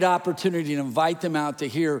great opportunity to invite them out to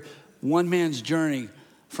hear one man's journey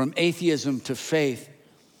from atheism to faith.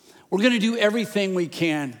 We're going to do everything we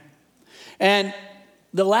can. And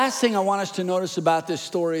the last thing I want us to notice about this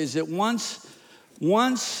story is that once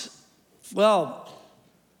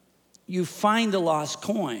you find the lost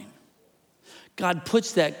coin, God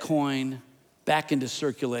puts that coin back into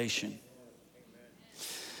circulation.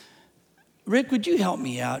 Rick, would you help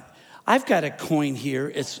me out? I've got a coin here.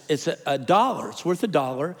 It's $1. It's worth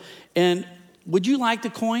 $1. And would you like the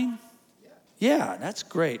coin? Yeah, that's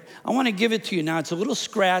great. I want to give it to you now. It's a little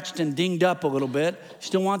scratched and dinged up a little bit.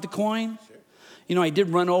 Still want the coin? Sure. You know, I did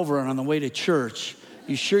run over it on the way to church.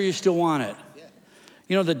 You sure you still want it? Yeah.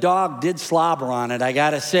 You know, the dog did slobber on it, I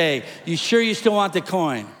got to say. You sure you still want the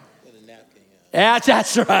coin? Yeah,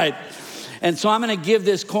 that's right. And so I'm going to give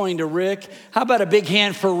this coin to Rick. How about a big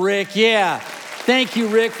hand for Rick? Yeah. Thank you,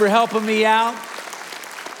 Rick, for helping me out.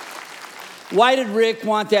 Why did Rick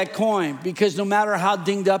want that coin? Because no matter how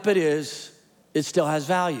dinged up it is, it still has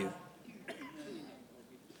value.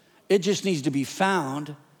 It just needs to be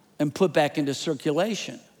found and put back into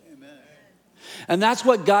circulation. Amen. And that's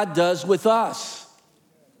what God does with us.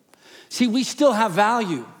 See, we still have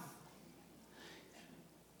value.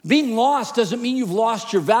 Being lost doesn't mean you've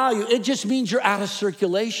lost your value. It just means you're out of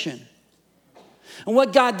circulation. And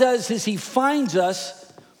what God does is he finds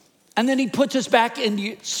us And then he puts us back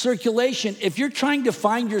into circulation. If you're trying to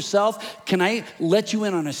find yourself, can I let you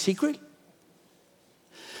in on a secret?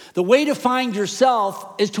 The way to find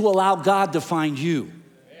yourself is to allow God to find you.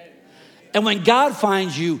 And when God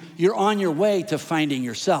finds you, you're on your way to finding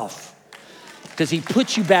yourself. Because he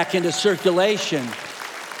puts you back into circulation.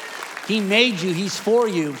 He made you, he's for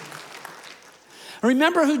you.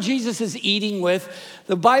 Remember who Jesus is eating with?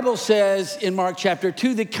 The Bible says in Mark chapter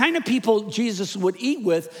 2, the kind of people Jesus would eat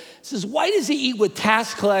with, it says, why does he eat with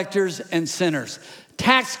tax collectors and sinners?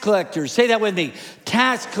 Tax collectors, say that with me.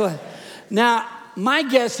 Now, my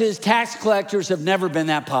guess is tax collectors have never been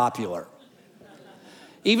that popular.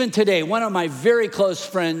 Even today, one of my very close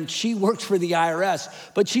friends, she works for the IRS,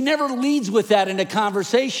 but she never leads with that in a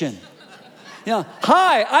conversation. You know,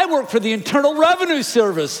 hi, I work for the Internal Revenue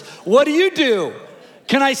Service. What do you do?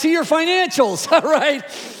 Can I see your financials? All right.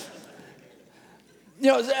 You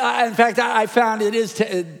know, in fact, I found it is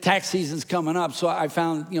tax season's coming up. So I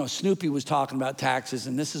found, Snoopy was talking about taxes,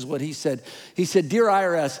 and this is what he said. He said, "Dear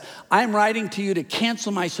IRS, I'm writing to you to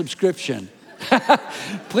cancel my subscription.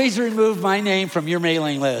 Please remove my name from your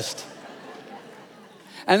mailing list."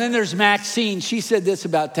 And then there's Maxine. She said this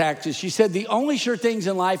about taxes. She said, "The only sure things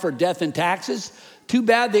in life are death and taxes. Too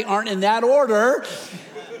bad they aren't in that order."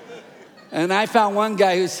 And I found one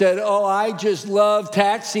guy who said, "Oh, I just love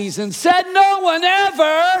tax season." Said no one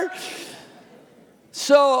ever.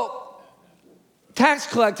 So tax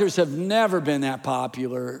collectors have never been that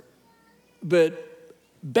popular. But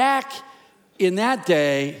back in that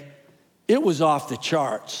day, it was off the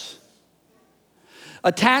charts.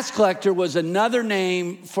 A tax collector was another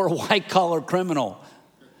name for a white-collar criminal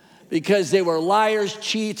because they were liars,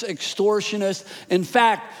 cheats, extortionists. In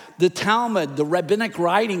fact, the Talmud, the rabbinic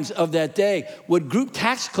writings of that day, would group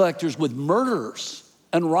tax collectors with murderers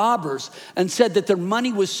and robbers and said that their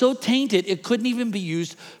money was so tainted it couldn't even be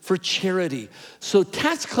used for charity. So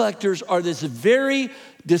tax collectors are this very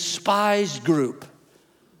despised group.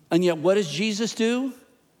 And yet what does Jesus do?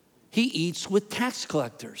 He eats with tax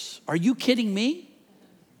collectors. Are you kidding me?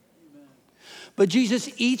 But Jesus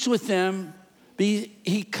eats with them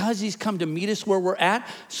because he's come to meet us where we're at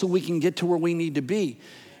so we can get to where we need to be.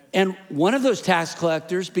 And one of those tax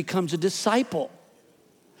collectors becomes a disciple.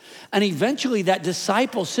 And eventually that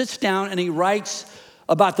disciple sits down and he writes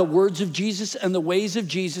about the words of Jesus and the ways of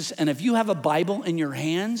Jesus. And if you have a Bible in your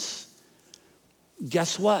hands,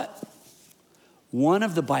 guess what? One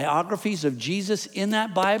of the biographies of Jesus in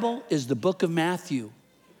that Bible is the book of Matthew.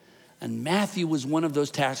 And Matthew was one of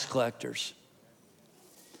those tax collectors.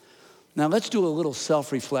 Now let's do a little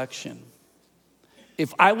self-reflection.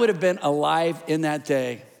 If I would have been alive in that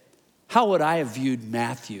day, how would I have viewed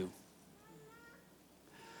Matthew?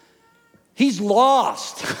 He's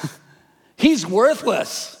lost. He's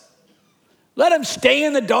worthless. Let him stay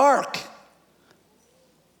in the dark.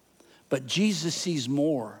 But Jesus sees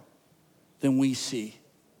more than we see.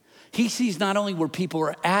 He sees not only where people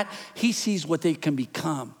are at, he sees what they can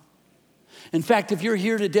become. In fact, if you're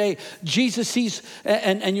here today, Jesus sees,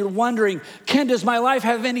 and you're wondering, Ken, does my life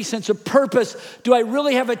have any sense of purpose? Do I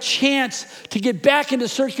really have a chance to get back into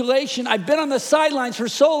circulation? I've been on the sidelines for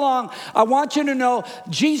so long. I want you to know,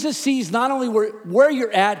 Jesus sees not only where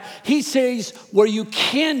you're at, he sees where you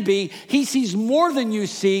can be. He sees more than you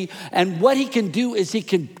see. And what he can do is he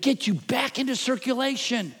can get you back into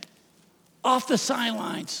circulation, off the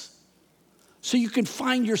sidelines, so you can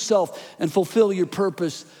find yourself and fulfill your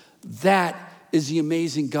purpose. That is the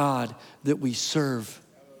amazing God that we serve.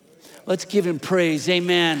 Let's give him praise.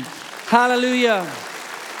 Amen. Hallelujah.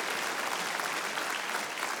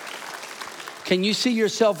 Can you see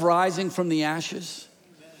yourself rising from the ashes?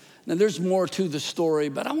 Now, there's more to the story,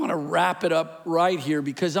 but I want to wrap it up right here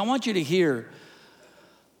because I want you to hear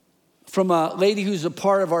from a lady who's a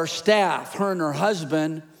part of our staff. Her and her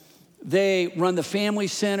husband, they run the family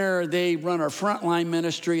center, they run our frontline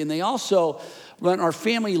ministry, and they also run our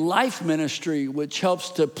family life ministry, which helps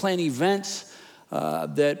to plan events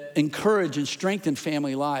that encourage and strengthen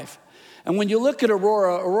family life. And when you look at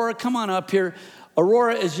Aurora, come on up here.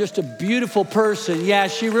 Aurora is just a beautiful person. Yeah,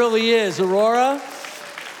 she really is, Aurora.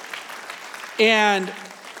 And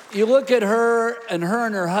you look at her and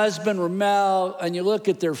her husband, Ramel, and you look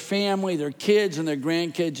at their family, their kids and their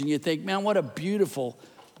grandkids, and you think, man, what a beautiful,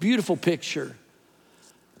 beautiful picture.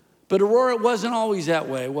 But Aurora, it wasn't always that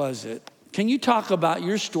way, was it? Can you talk about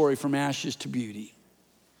your story from ashes to beauty?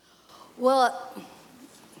 Well,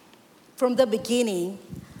 from the beginning,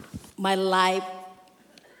 my life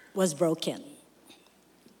was broken.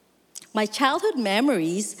 My childhood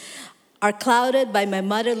memories are clouded by my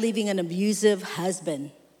mother leaving an abusive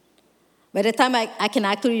husband. By the time I can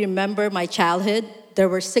actually remember my childhood, there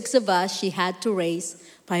were 6 of us she had to raise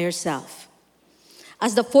by herself.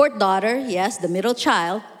 As the 4th daughter, yes, the middle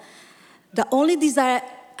child, the only desire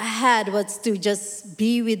I had was to just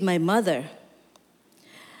be with my mother.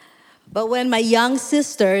 But when my young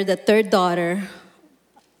sister, the 3rd daughter,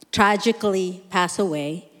 tragically passed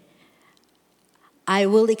away, I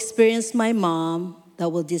will experience my mom that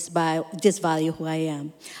will disvalue who I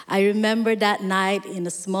am. I remember that night in a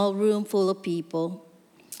small room full of people,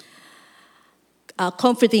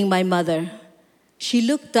 comforting my mother. She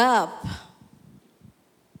looked up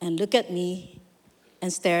and looked at me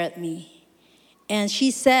and stared at me. And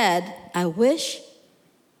she said, "I wish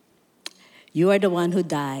you are the one who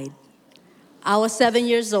died." I was 7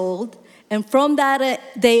 years old, and from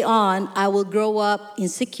that day on, I will grow up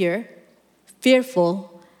insecure,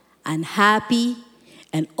 fearful, unhappy,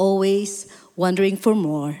 and always wondering for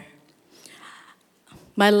more.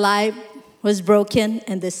 My life was broken,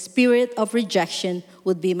 and the spirit of rejection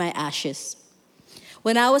would be my ashes.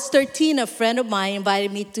 When I was 13, a friend of mine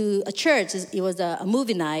invited me to a church. It was a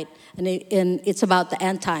movie night, and it's about the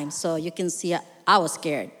end times, so you can see I was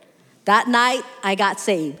scared. That night, I got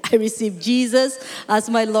saved. I received Jesus as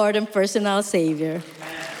my Lord and personal Savior.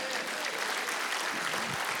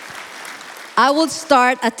 I would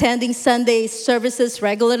start attending Sunday services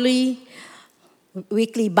regularly,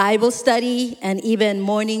 weekly Bible study, and even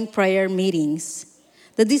morning prayer meetings.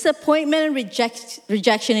 The disappointment and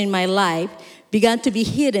rejection in my life began to be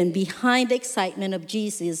hidden behind the excitement of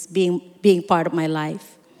Jesus being part of my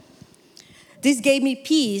life. This gave me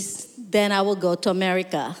peace. Then I will go to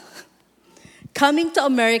America. Coming to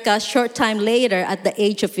America a short time later, at the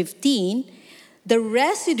age of 15, the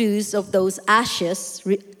residues of those ashes,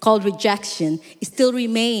 called rejection, still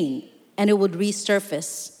remain, and it would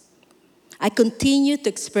resurface. I continued to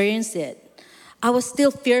experience it. I was still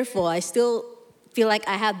fearful. I still feel like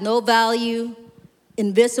I had no value,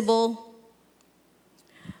 invisible,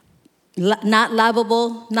 not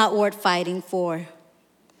lovable, not worth fighting for.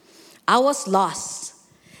 I was lost.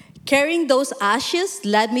 Carrying those ashes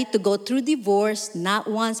led me to go through divorce not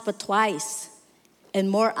once but twice, and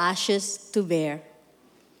more ashes to bear.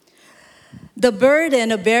 The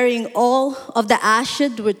burden of bearing all of the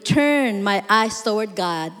ashes would turn my eyes toward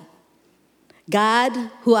God.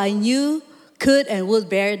 God, who I knew could and would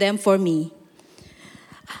bear them for me.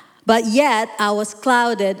 But yet, I was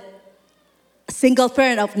clouded, a single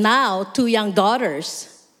parent of now 2 young daughters.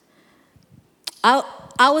 I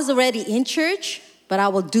was already in church, but I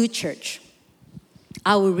will do church.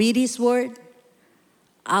 I will read His Word.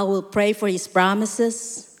 I will pray for His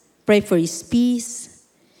promises, pray for His peace,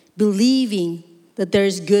 believing that there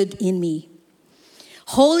is good in me.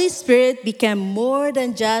 Holy Spirit became more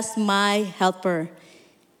than just my helper.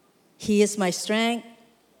 He is my strength,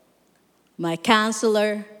 my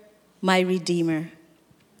counselor, my redeemer.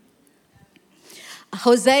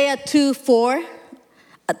 Hosea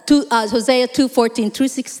 2:14 through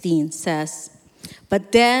 16 says,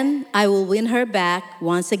 "But then I will win her back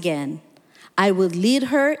once again. I will lead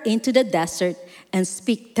her into the desert and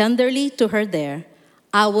speak tenderly to her there.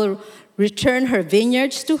 I will return her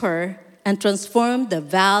vineyards to her and transform the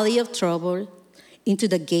valley of trouble into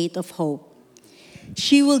the gate of hope.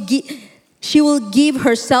 She will give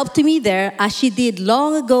herself to me there as she did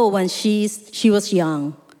long ago when she was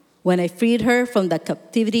young, when I freed her from the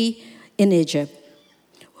captivity in Egypt.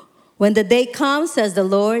 When the day comes, says the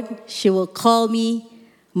Lord, she will call me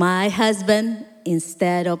my husband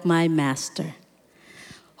instead of my master."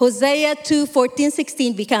 Hosea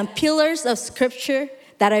 2:14-16 became pillars of scripture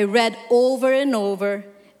that I read over and over,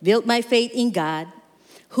 built my faith in God,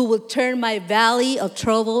 who will turn my valley of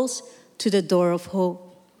troubles to the door of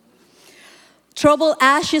hope. Troubled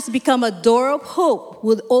ashes become a door of hope,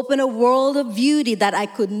 would open a world of beauty that I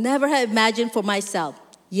could never have imagined for myself.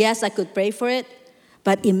 Yes, I could pray for it,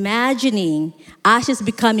 but imagining ashes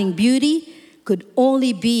becoming beauty could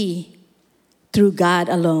only be through God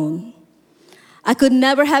alone. I could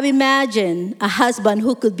never have imagined a husband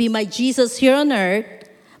who could be my Jesus here on earth,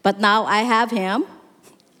 but now I have him.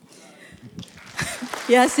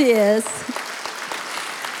 Yes, he is.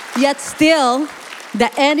 Yet still, the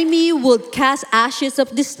enemy would cast ashes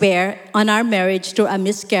of despair on our marriage through a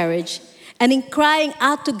miscarriage. And in crying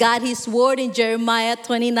out to God, His word in Jeremiah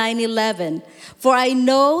 29:11, "For I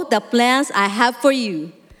know the plans I have for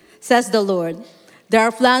you, says the Lord. They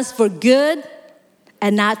are plans for good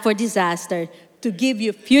and not for disaster, to give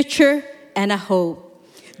you future and a hope."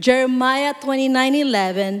 Jeremiah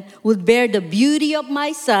 29:11 would bear the beauty of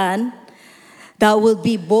my son that will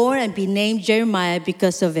be born and be named Jeremiah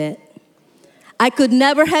because of it. I could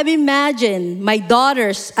never have imagined my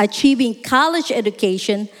daughters achieving college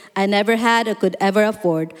education I never had or could ever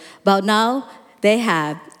afford. But now they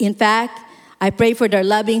have. In fact, I pray for their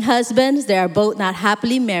loving husbands. They are both not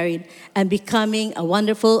happily married and becoming a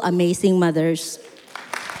wonderful, amazing mothers.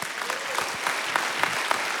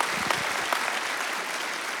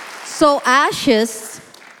 So ashes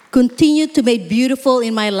continue to be beautiful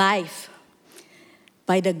in my life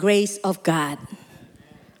by the grace of God.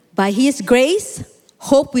 By His grace,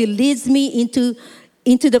 hope will lead me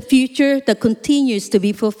into the future that continues to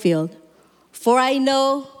be fulfilled. For I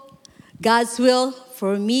know God's will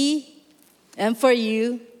for me and for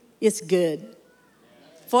you is good.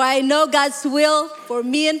 For I know God's will for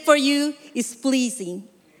me and for you is pleasing.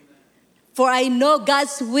 For I know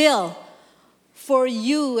God's will for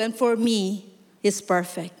you and for me is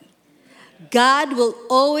perfect. God will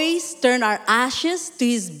always turn our ashes to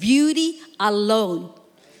His beauty alone.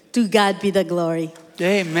 To God be the glory.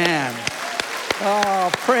 Amen.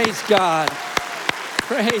 Oh, praise God.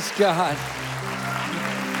 Praise God.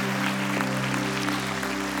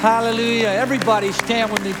 Hallelujah. Everybody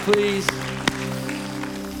stand with me, please.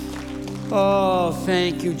 Oh,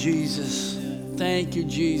 thank you, Jesus. Thank you,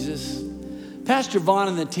 Jesus. Pastor Vaughn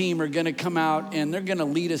and the team are going to come out and they're going to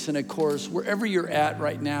lead us in a chorus. Wherever you're at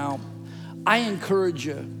right now, I encourage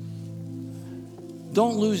you,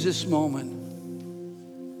 don't lose this moment.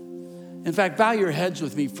 In fact, bow your heads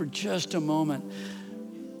with me for just a moment,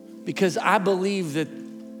 because I believe that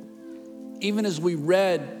even as we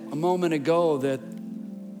read a moment ago that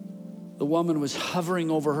the woman was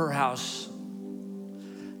hovering over her house,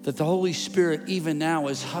 that the Holy Spirit even now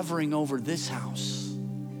is hovering over this house,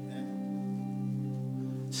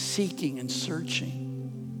 seeking and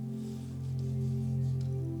searching.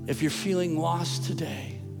 If you're feeling lost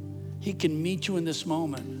today, He can meet you in this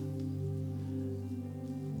moment.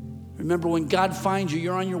 Remember, when God finds you,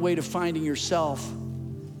 you're on your way to finding yourself.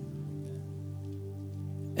 And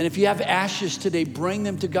if you have ashes today, bring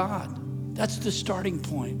them to God. That's the starting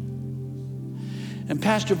point. And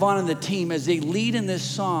Pastor Vaughn and the team, as they lead in this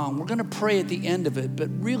song, we're going to pray at the end of it, but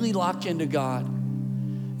really lock into God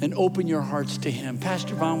and open your hearts to Him.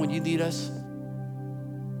 Pastor Vaughn, would you lead us?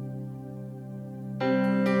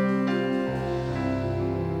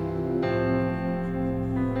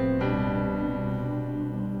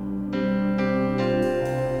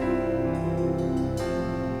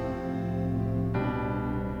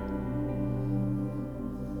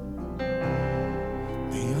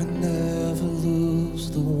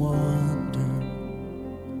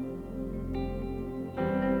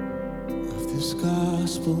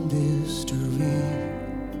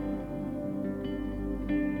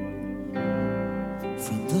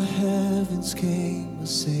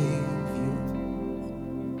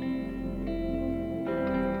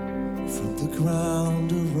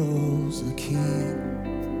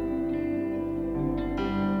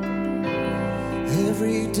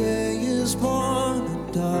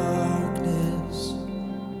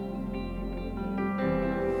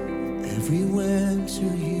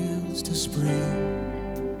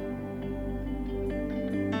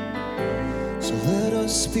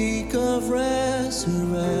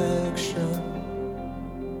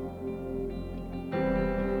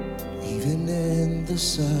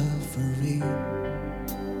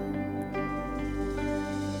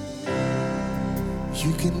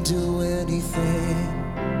 You can do anything.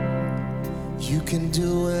 You can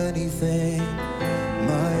do anything.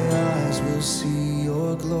 My eyes will see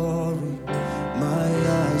your glory. My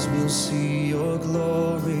eyes will see your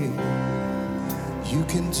glory. You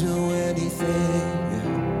can do anything.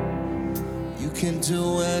 You can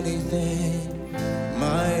do anything.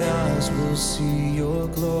 My eyes will see your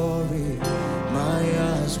glory. My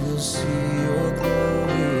eyes will see your glory.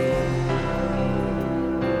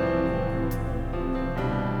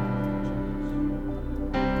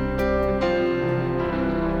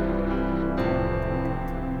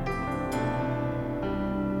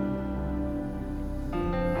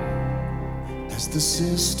 As the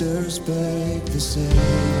sisters beg the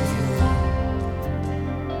Savior,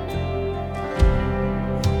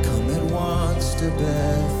 come at once to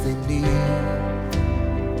Bethany,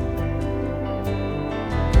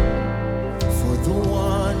 for the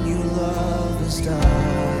one you love is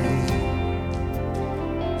dying.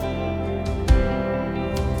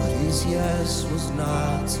 But his yes was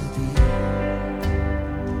not to be.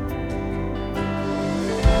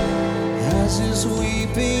 As his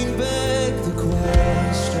weeping begged the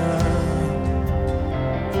question,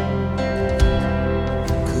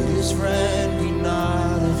 could his friend be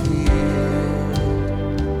not of healed?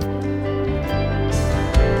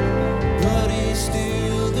 But he's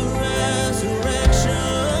still the resurrection.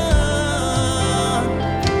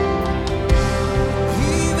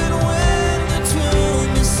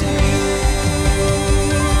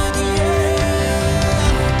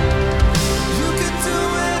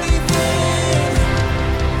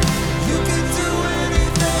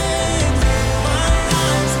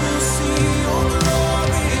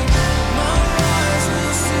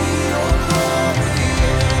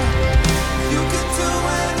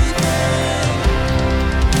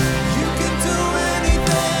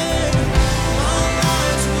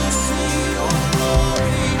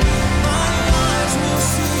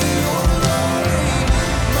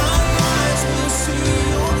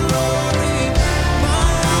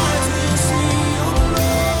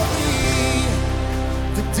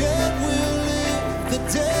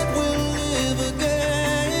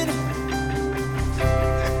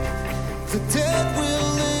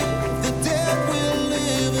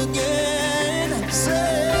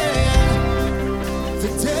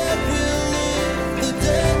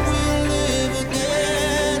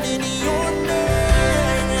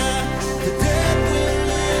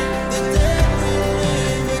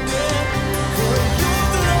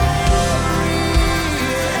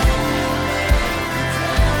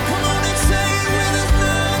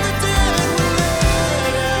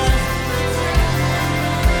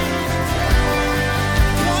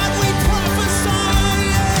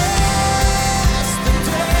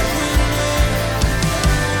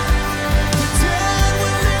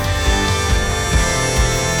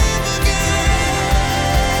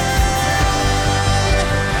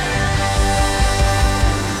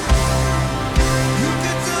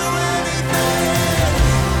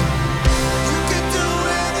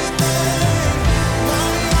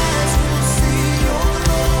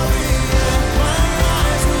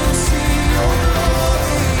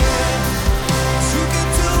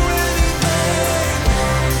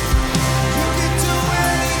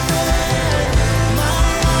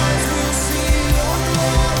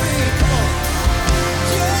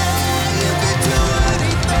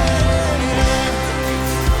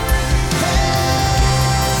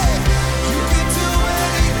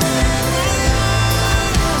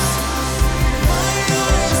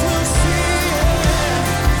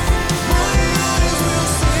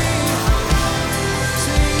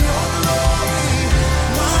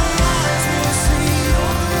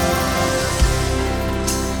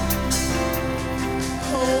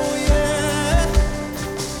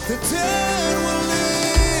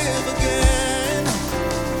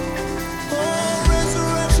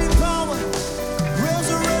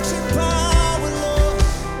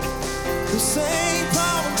 same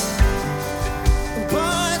power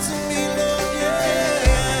abides in me, Lord,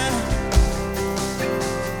 yeah.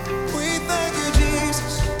 We thank you,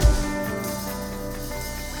 Jesus.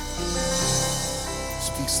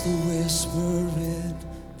 Speaks the whisper in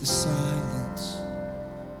the silence,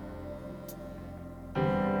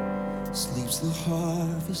 sleeps the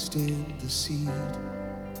harvest in the seed.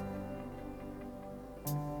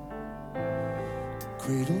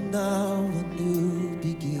 Cradle now a new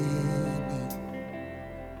beginning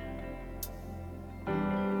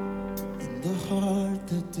in the heart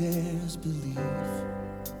that dares believe.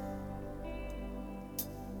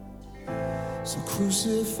 So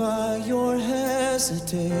crucify your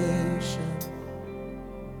hesitation,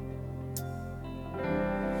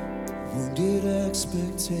 wounded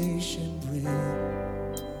expectation bring.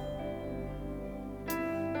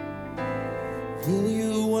 Will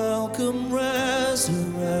you welcome resurrection?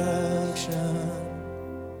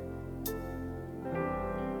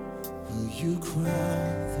 Will you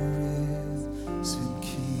crown the risen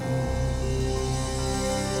King?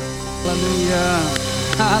 Hallelujah.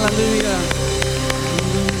 Hallelujah.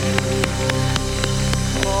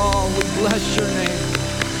 Oh, we bless your name.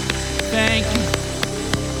 Thank you.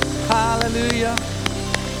 Hallelujah.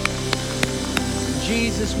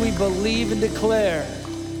 Jesus, we believe and declare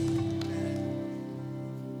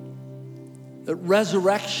that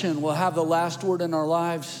resurrection will have the last word in our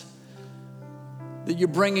lives, that you're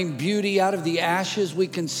bringing beauty out of the ashes. We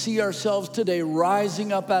can see ourselves today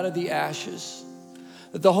rising up out of the ashes,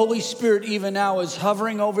 that the Holy Spirit even now is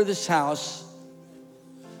hovering over this house,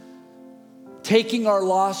 taking our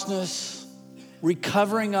lostness,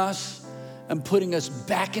 recovering us, and putting us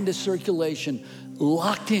back into circulation,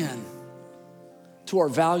 locked in to our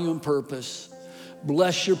value and purpose.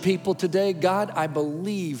 Bless your people today. God, I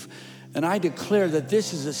believe and I declare that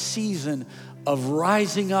this is a season of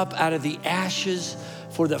rising up out of the ashes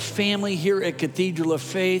for the family here at Cathedral of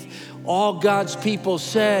Faith. All God's people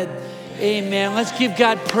said, amen. Let's give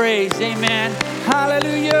God praise. Amen.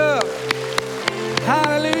 Hallelujah.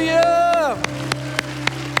 Hallelujah.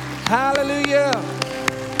 Hallelujah.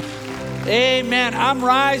 Amen. I'm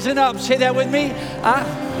rising up. Say that with me.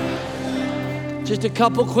 Just a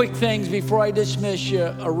couple quick things before I dismiss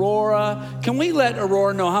you. Aurora, can we let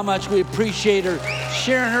Aurora know how much we appreciate her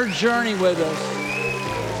sharing her journey with us?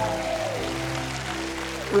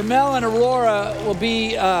 Ramel and Aurora will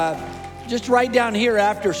be just right down here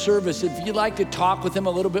after service. If you'd like to talk with them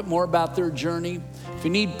a little bit more about their journey, if you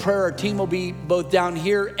need prayer, our team will be both down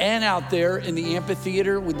here and out there in the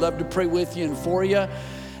amphitheater. We'd love to pray with you and for you.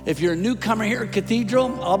 If you're a newcomer here at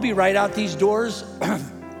Cathedral, I'll be right out these doors.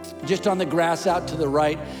 Just on the grass out to the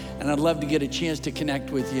right, and I'd love to get a chance to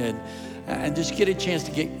connect with you and just get a chance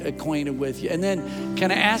to get acquainted with you. And then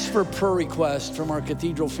can I ask for a prayer request from our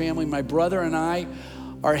Cathedral family? My brother and I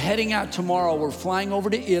are heading out tomorrow. We're flying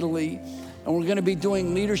over to Italy, and we're going to be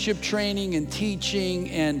doing leadership training and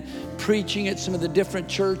teaching and preaching at some of the different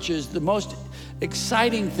churches. The most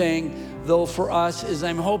exciting thing, though, for us is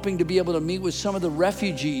I'm hoping to be able to meet with some of the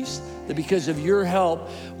refugees that because of your help,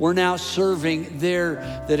 we're now serving there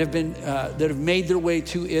that have made their way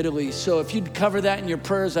to Italy. So if you'd cover that in your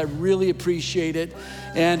prayers, I really appreciate it.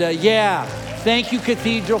 And thank you,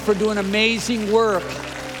 Cathedral, for doing amazing work.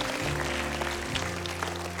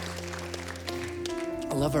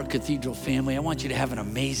 I love our Cathedral family. I want you to have an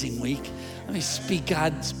amazing week. Let me speak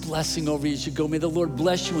God's blessing over you as you go. May the Lord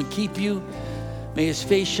bless you and keep you. May his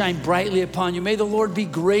face shine brightly upon you. May the Lord be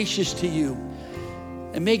gracious to you.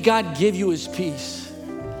 And may God give you his peace.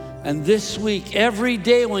 And this week, every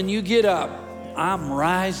day when you get up, I'm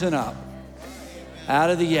rising up out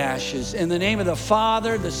of the ashes. In the name of the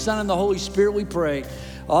Father, the Son, and the Holy Spirit, we pray.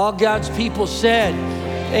 All God's people said,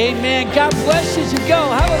 amen. God bless you as you go.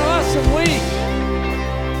 Have an awesome week.